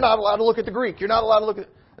saying, you're not allowed to look at the Greek. You're not allowed to look at...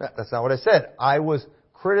 That's not what I said. I was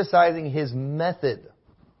criticizing his method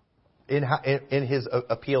in his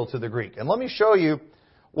appeal to the Greek. And let me show you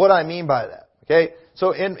what I mean by that. Okay?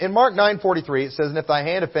 So in Mark 9:43, it says, and if thy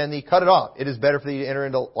hand offend thee, cut it off. It is better for thee to enter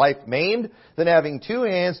into life maimed than having two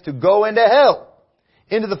hands to go into hell,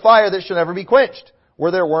 into the fire that shall never be quenched,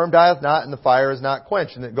 where their worm dieth not and the fire is not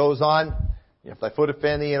quenched. And it goes on, if thy foot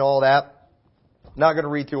offend thee and all that. Not going to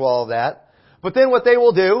read through all of that. But then what they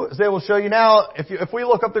will do is they will show you now, if we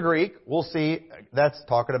look up the Greek, we'll see that's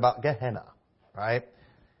talking about Gehenna, right?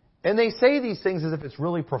 And they say these things as if it's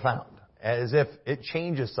really profound, as if it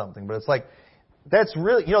changes something. But it's like, that's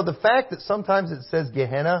really, the fact that sometimes it says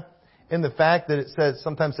Gehenna and the fact that it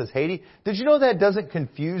sometimes says Hades, did you know that doesn't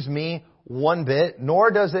confuse me one bit,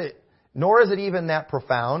 nor is it even that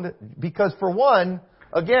profound? Because for one,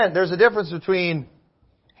 again, there's a difference between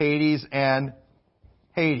Hades and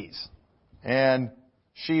Hades. And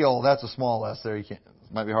Sheol, that's a small S there. It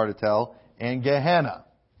might be hard to tell. And Gehenna.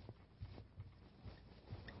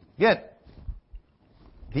 Again,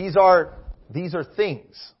 these are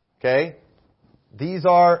things. Okay? These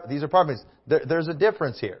are properties. There's a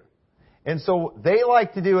difference here. And so they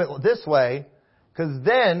like to do it this way because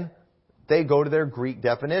then they go to their Greek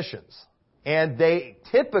definitions. And they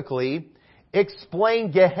typically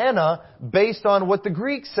explain Gehenna based on what the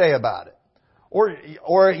Greeks say about it.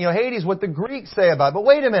 Or Hades, what the Greeks say about it. But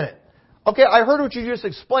wait a minute. Okay, I heard what you just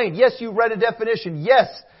explained. Yes, you read a definition. Yes,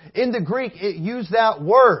 in the Greek it used that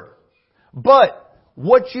word. But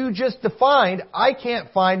what you just defined, I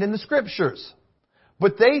can't find in the Scriptures.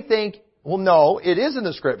 But they think, well, no, it is in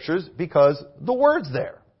the Scriptures because the word's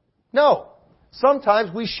there. No.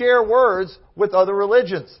 Sometimes we share words with other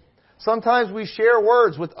religions. Sometimes we share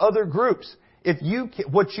words with other groups. If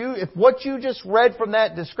what you just read from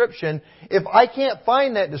that description, if I can't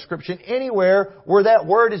find that description anywhere where that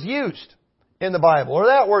word is used in the Bible, or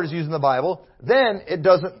that word is used in the Bible, then it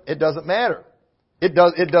doesn't matter. It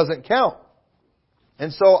doesn't count.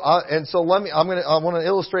 And so I want to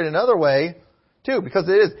illustrate another way too, because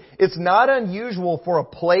it's not unusual for a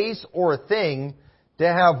place or a thing to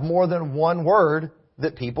have more than one word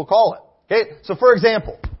that people call it. Okay? So for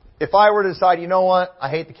example, if I were to decide, you know what, I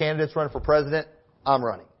hate the candidates running for president, I'm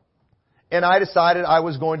running. And I decided I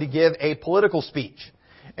was going to give a political speech.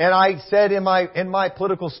 And I said in my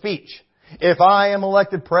political speech, if I am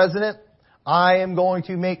elected president, I am going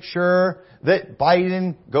to make sure that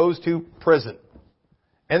Biden goes to prison.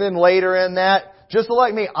 And then later in that, just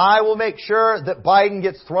like me, I will make sure that Biden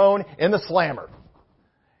gets thrown in the slammer.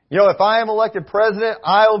 If I am elected president,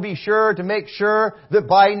 I will be sure to make sure that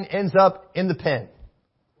Biden ends up in the pen.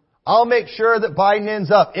 I'll make sure that Biden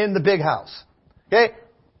ends up in the big house. Okay?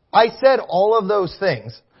 I said all of those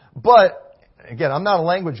things, but again, I'm not a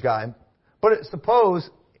language guy, but suppose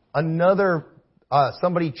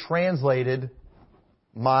somebody translated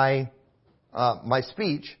my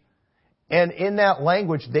speech, and in that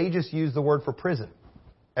language, they just use the word for prison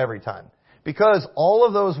every time. Because all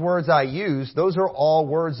of those words I use, those are all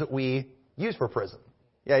words that we use for prison.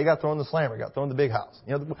 Yeah, you got thrown in the slammer, you got thrown in the big house.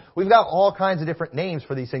 We've got all kinds of different names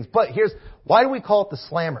for these things. But why do we call it the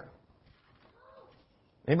slammer?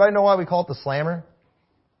 Anybody know why we call it the slammer?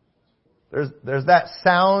 There's that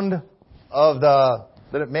sound that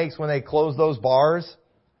it makes when they close those bars.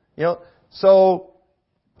 So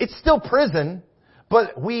it's still prison,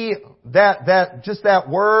 but that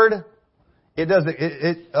word,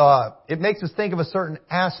 it makes us think of a certain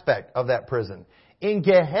aspect of that prison. In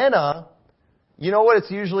Gehenna, you know what it's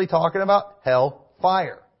usually talking about? Hell,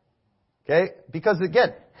 fire. Okay? Because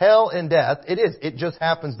again, hell and death, it just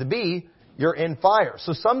happens to be you're in fire.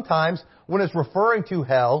 So sometimes when it's referring to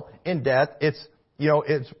hell and death, it's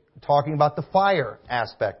talking about the fire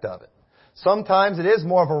aspect of it. Sometimes it is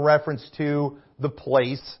more of a reference to the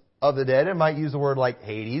place of the dead. It might use the word like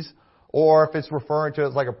Hades, or if it's referring to it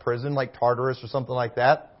as like a prison, like Tartarus or something like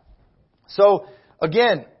that. So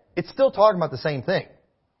again, it's still talking about the same thing.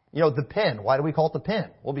 The pin. Why do we call it the pin?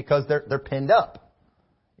 Well, because they're pinned up.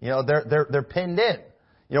 They're pinned in.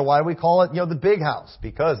 Why do we call it, the big house?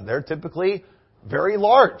 Because they're typically very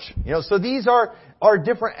large. So these are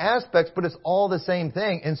different aspects, but it's all the same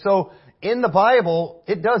thing. And so in the Bible,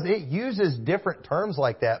 it uses different terms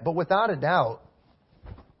like that, but without a doubt,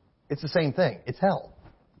 it's the same thing. It's hell.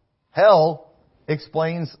 Hell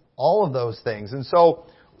explains all of those things. And so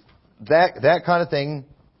that kind of thing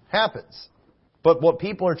happens. But what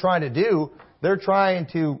people are trying to do, they're trying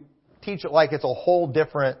to teach it like it's a whole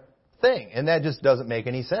different thing. And that just doesn't make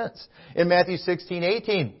any sense. In Matthew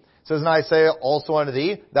 16:18, it says, "And I say also unto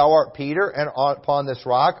thee, thou art Peter, and upon this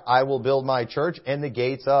rock I will build my church, and the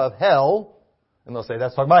gates of hell." And they'll say,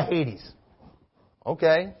 that's talking about Hades.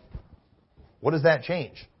 Okay. What does that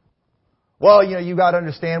change? Well, you got to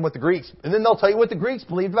understand what the Greeks, and then they'll tell you what the Greeks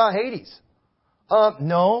believed about Hades.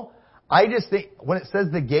 No. I just think, when it says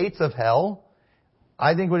the gates of hell,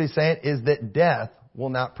 I think what he's saying is that death will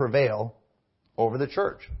not prevail over the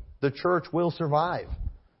church. The church will survive.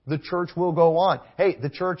 The church will go on. Hey, the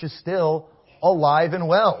church is still alive and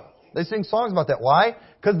well. They sing songs about that. Why?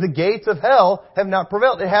 Because the gates of hell have not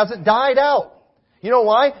prevailed. It hasn't died out. You know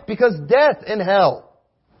why? Because death and hell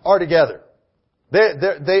are together.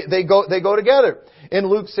 They go together. In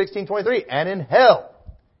Luke 16:23, "And in hell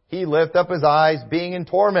he lift up his eyes, being in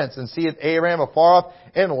torments, and seeth Abraham afar off,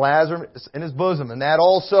 and Lazarus in his bosom." And that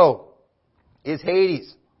also is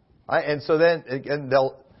Hades. Right? And so then,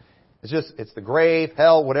 it's the grave,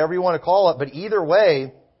 hell, whatever you want to call it. But either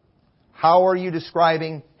way, how are you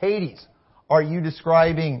describing Hades? Are you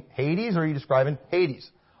describing Hades, or are you describing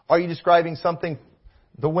Hades? Are you describing something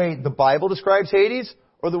the way the Bible describes Hades,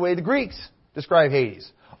 or the way the Greeks describe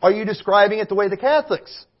Hades? Are you describing it the way the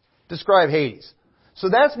Catholics describe Hades? So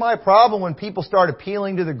that's my problem when people start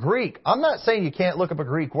appealing to the Greek. I'm not saying you can't look up a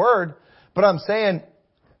Greek word, but I'm saying,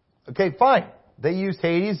 okay, fine. They used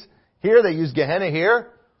Hades here, they used Gehenna here,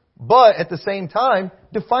 but at the same time,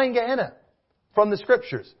 define Gehenna from the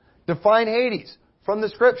Scriptures. Define Hades from the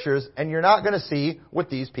Scriptures, and you're not going to see what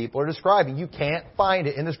these people are describing. You can't find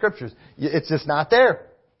it in the Scriptures. It's just not there.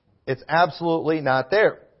 It's absolutely not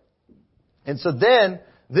there. And so then,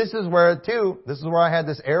 this is where I had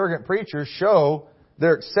this arrogant preacher show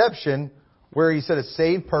their exception, where he said a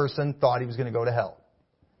saved person thought he was going to go to hell.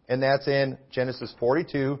 And that's in Genesis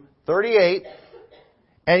 42:38.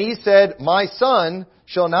 "And he said, My son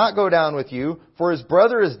shall not go down with you, for his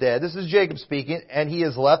brother is dead." This is Jacob speaking. "And he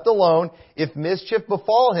is left alone. If mischief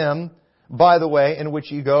befall him by the way in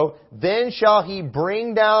which you go, then shall he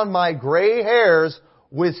bring down my gray hairs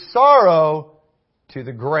with sorrow to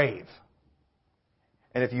the grave."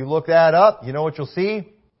 And if you look that up, you know what you'll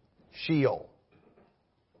see? Sheol.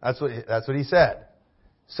 That's what he said.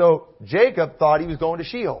 So Jacob thought he was going to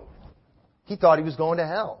Sheol. He thought he was going to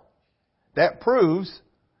hell. That proves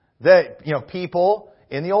that, people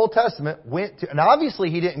in the Old Testament went to, and obviously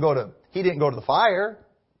he didn't go to the fire.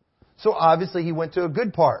 So obviously he went to a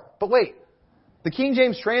good part. But wait, the King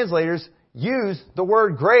James translators use the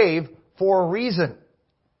word grave for a reason.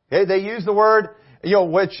 Okay, they use the word,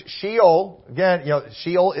 which Sheol, again,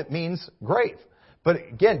 Sheol, it means grave. But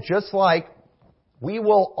again, just like we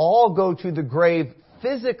will all go to the grave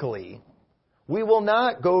physically, we will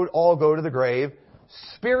not all go to the grave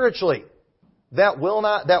spiritually. That will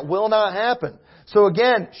not happen. So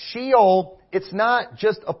again, Sheol, it's not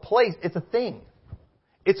just a place, it's a thing.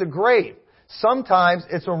 It's a grave. Sometimes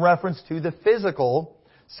it's a reference to the physical.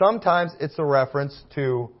 Sometimes it's a reference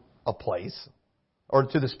to a place or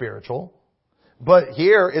to the spiritual. But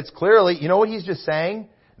here it's clearly, you know what he's just saying?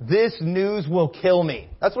 This news will kill me.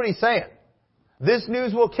 That's what he's saying. This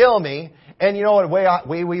news will kill me. And you know what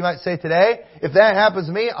way we might say today? If that happens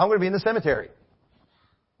to me, I'm going to be in the cemetery.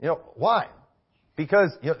 Why?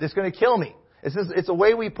 Because it's going to kill me. It's a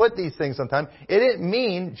way we put these things sometimes. It didn't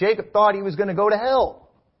mean Jacob thought he was going to go to hell.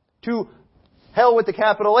 To hell with the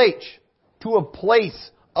capital H. To a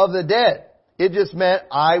place of the dead. It just meant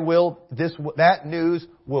that news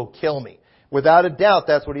will kill me. Without a doubt,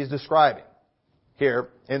 that's what he's describing here.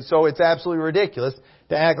 And so it's absolutely ridiculous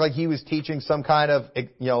to act like he was teaching some kind of,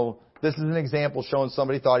 this is an example showing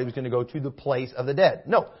somebody thought he was going to go to the place of the dead.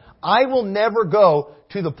 No, I will never go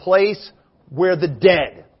to the place where the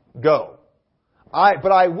dead go.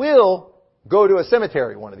 But I will go to a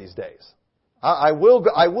cemetery one of these days. I will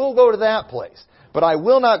go to that place. But I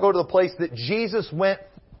will not go to the place that Jesus went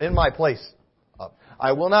in my place.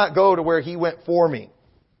 I will not go to where He went for me.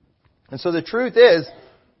 And so the truth is,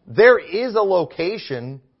 there is a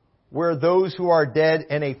location where those who are dead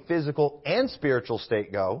in a physical and spiritual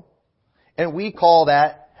state go. And we call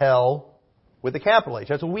that hell with a capital H.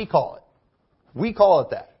 That's what we call it. We call it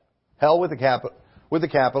that. Hell with a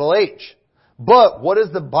capital H. But what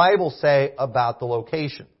does the Bible say about the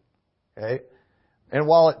location? Okay? And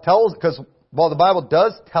while the Bible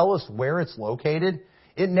does tell us where it's located,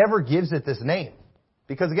 it never gives it this name.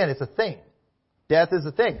 Because again, it's a thing. Death is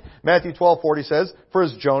a thing. Matthew 12:40 says, "For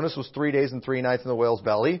as Jonas was 3 days and 3 nights in the whale's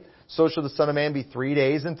belly, so shall the Son of Man be 3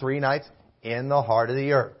 days and 3 nights in the heart of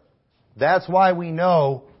the earth." That's why we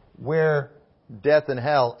know where death and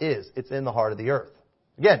hell is. It's in the heart of the earth.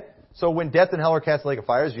 Again, so when death and hell are cast in the lake of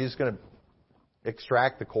fire, is Jesus going to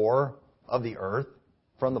extract the core of the earth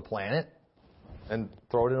from the planet and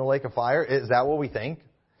throw it in a lake of fire? Is that what we think?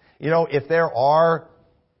 If there are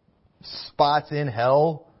spots in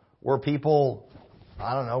hell where people,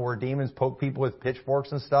 where demons poke people with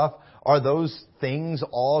pitchforks and stuff, are those things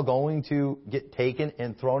all going to get taken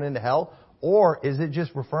and thrown into hell? Or is it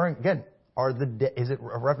just referring, again, is it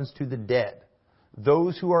a reference to the dead?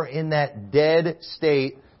 Those who are in that dead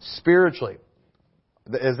state spiritually.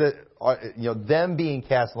 Is it, them being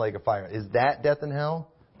cast in the lake of fire? Is that death and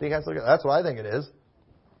hell? That's what I think it is.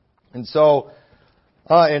 And so,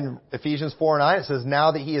 in Ephesians 4:9, it says,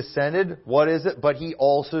 "Now that He ascended," what is it? "But He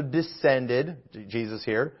also descended," Jesus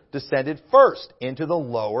here, "descended first into the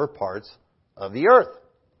lower parts of the earth."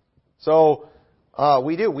 So,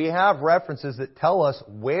 we have references that tell us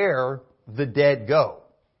where the dead go.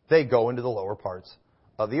 They go into the lower parts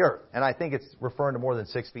of the earth. And I think it's referring to more than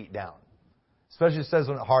 6 feet down. Especially it says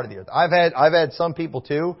in the heart of the earth. I've had some people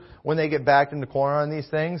too, when they get backed in the corner on these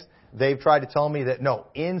things, they've tried to tell me that no,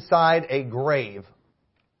 inside a grave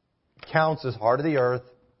counts as heart of the earth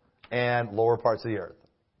and lower parts of the earth.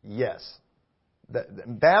 Yes. The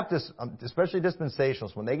Baptists, especially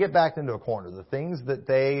dispensationalists, when they get backed into a corner, the things that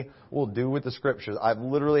they will do with the Scriptures, I've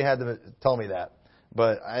literally had them tell me that.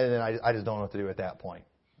 But I just don't know what to do at that point.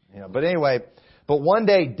 But anyway, one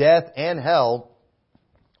day death and hell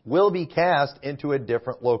will be cast into a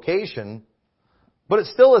different location, but it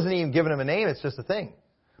still isn't even giving them a name, it's just a thing.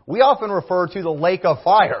 We often refer to the lake of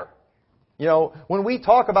fire. When we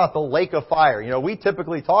talk about the lake of fire, we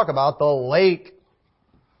typically talk about the lake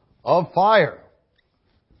of fire.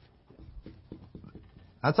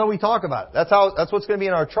 That's how we talk about it. That's what's going to be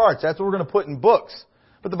in our charts. That's what we're going to put in books.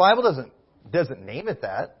 But the Bible doesn't name it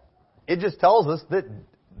that. It just tells us that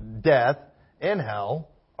death and hell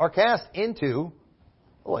are cast into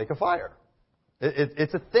the lake of fire.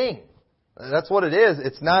 It's a thing. That's what it is.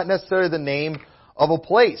 It's not necessarily the name of a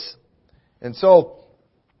place. And so,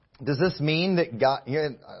 does this mean that God, I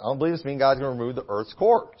don't believe this means God's going to remove the earth's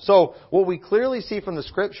core. So, what we clearly see from the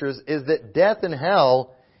Scriptures is that death and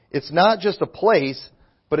hell, it's not just a place,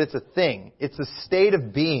 but it's a thing. It's a state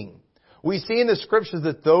of being. We see in the Scriptures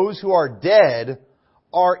that those who are dead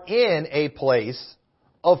are in a place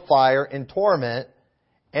of fire and torment,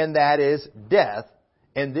 and that is death.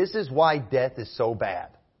 And this is why death is so bad.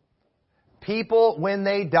 People, when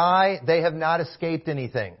they die, they have not escaped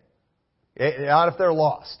anything. Not if they're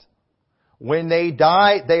lost. When they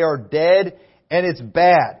die, they are dead, and it's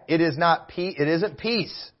bad. It isn't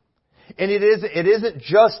peace. And it isn't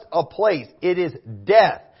just a place. It is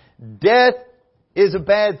death. Death is a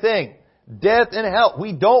bad thing. Death and hell.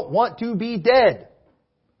 We don't want to be dead.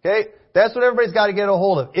 Okay? That's what everybody's got to get a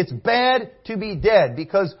hold of. It's bad to be dead,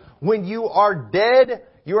 because when you are dead,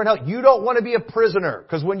 you are in hell. You don't want to be a prisoner,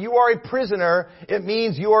 because when you are a prisoner, it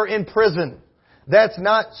means you are in prison. That's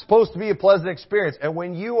not supposed to be a pleasant experience. And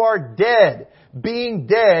when you are dead, being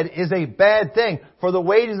dead is a bad thing. For the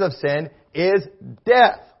wages of sin is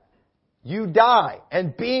death. You die.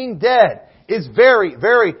 And being dead is very,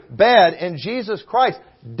 very bad. And Jesus Christ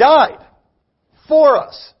died for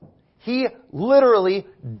us. He literally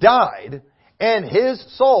died, and His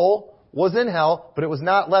soul was in hell, but it was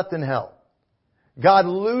not left in hell. God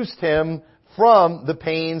loosed Him from the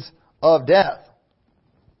pains of death.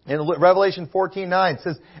 In Revelation 14:9 it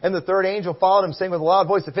says, "And the third angel followed Him, saying with a loud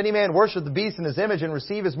voice, If any man worship the beast in his image and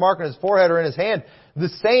receive his mark on his forehead or in his hand, the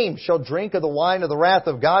same shall drink of the wine of the wrath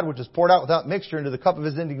of God, which is poured out without mixture into the cup of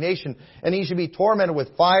His indignation. And he shall be tormented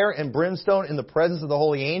with fire and brimstone in the presence of the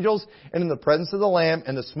holy angels and in the presence of the Lamb,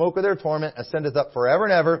 and the smoke of their torment ascendeth up forever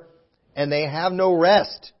and ever. And they have no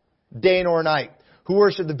rest, day nor night. Who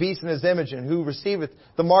worship the beast in his image and who receiveth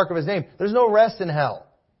the mark of his name." There's no rest in hell.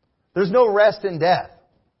 There's no rest in death.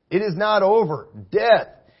 It is not over. Death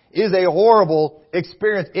is a horrible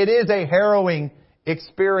experience. It is a harrowing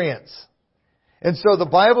experience. And so the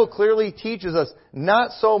Bible clearly teaches us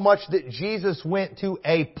not so much that Jesus went to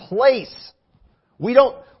a place. We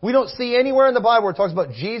don't see anywhere in the Bible where it talks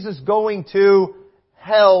about Jesus going to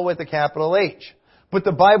hell with a capital H. But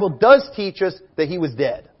the Bible does teach us that He was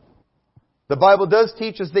dead. The Bible does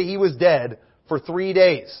teach us that He was dead for 3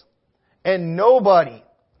 days. And nobody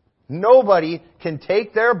can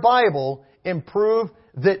take their Bible and prove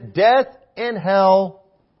that death and hell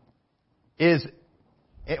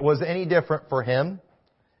was any different for him.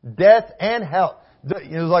 Death and hell.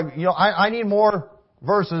 It was like, I need more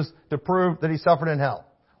verses to prove that he suffered in hell.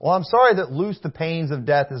 Well, I'm sorry that loose the pains of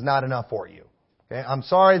death is not enough for you. Okay? I'm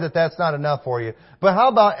sorry that that's not enough for you. But how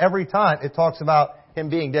about every time it talks about him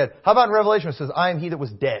being dead? How about in Revelation it says, I am he that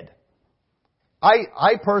was dead?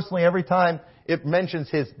 I personally, every time it mentions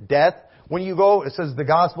his death, when you go, it says the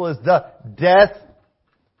gospel is the death,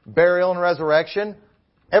 burial, and resurrection.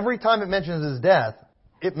 Every time it mentions his death,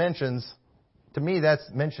 it mentions, to me, that's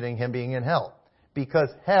mentioning him being in hell. Because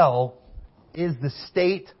hell is the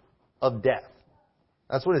state of death.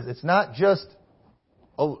 That's what it is. It's not just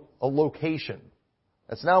a location.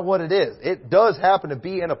 That's not what it is. It does happen to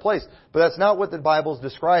be in a place, but that's not what the Bible is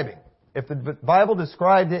describing. If the Bible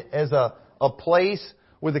described it as a place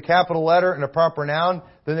with a capital letter and a proper noun,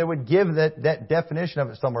 then they would give that definition of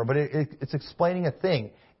it somewhere. But it's explaining a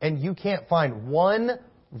thing. And you can't find one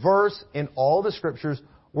verse in all the Scriptures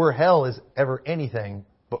where hell is ever anything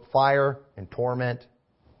but fire and torment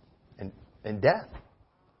and death.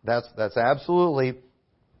 That's absolutely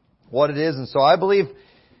what it is. And so I believe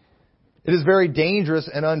it is very dangerous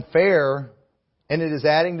and unfair, and it is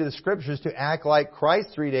adding to the Scriptures to act like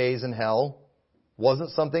Christ's 3 days in hell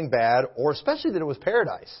wasn't something bad, or especially that it was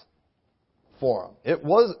paradise for him. It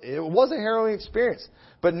was a harrowing experience.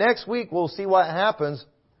 But next week we'll see what happens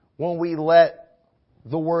when we let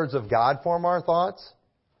the words of God form our thoughts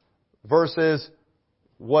versus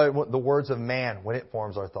what the words of man when it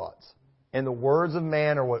forms our thoughts. And the words of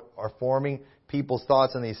man are what are forming people's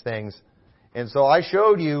thoughts on these things. And so I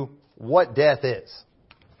showed you what death is.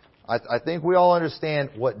 I think we all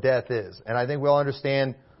understand what death is. And I think we all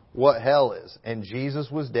understand what hell is. And Jesus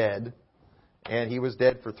was dead. And He was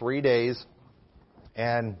dead for 3 days.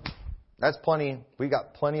 And that's plenty. We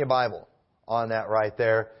got plenty of Bible on that right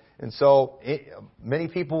there. And so many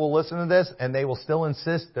people will listen to this and they will still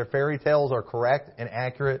insist their fairy tales are correct and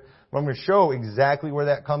accurate. But I'm going to show exactly where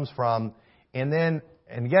that comes from. And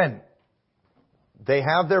again, they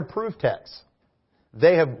have their proof texts.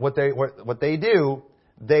 They have what they do.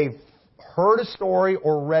 They've heard a story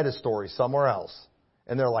or read a story somewhere else,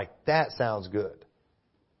 and they're like, "That sounds good."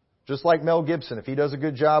 Just like Mel Gibson, if he does a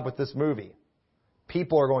good job with this movie,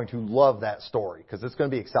 people are going to love that story because it's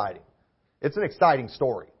going to be exciting. It's an exciting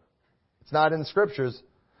story. It's not in the Scriptures,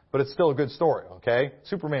 but it's still a good story. Okay,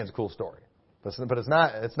 Superman's a cool story, but it's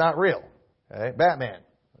not real. Okay, Batman,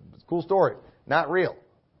 it's a cool story, not real.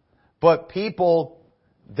 But people,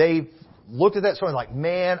 they've looked at that story and like,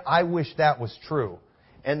 man, I wish that was true.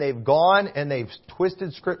 And they've gone and they've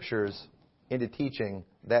twisted Scriptures into teaching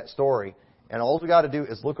that story. And all we got to do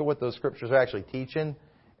is look at what those Scriptures are actually teaching.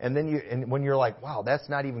 And then when you're like, wow, that's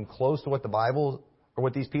not even close to what the Bible or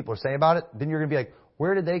what these people are saying about it, then you're going to be like,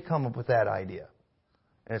 where did they come up with that idea?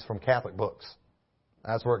 And it's from Catholic books.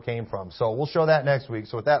 That's where it came from. So we'll show that next week.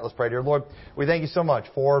 So with that, let's pray. Dear Lord, we thank you so much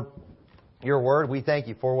for your word. We thank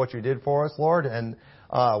you for what you did for us, Lord, and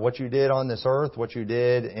what you did on this earth, what you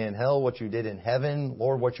did in hell, what you did in heaven.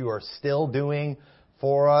 Lord, what you are still doing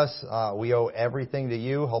for us. We owe everything to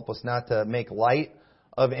you. Help us not to make light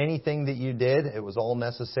of anything that you did. It was all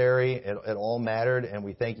necessary. It all mattered, and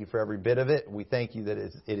we thank you for every bit of it. We thank you that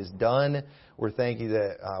it is done. We thank you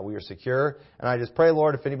that we are secure. And I just pray,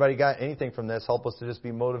 Lord, if anybody got anything from this, help us to just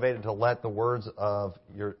be motivated to let the words of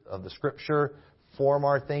the Scripture form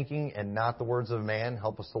our thinking and not the words of man.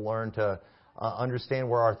 Help us to learn to understand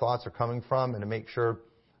where our thoughts are coming from and to make sure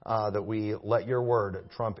that we let your word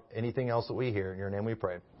trump anything else that we hear. In your name we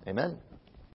pray. Amen.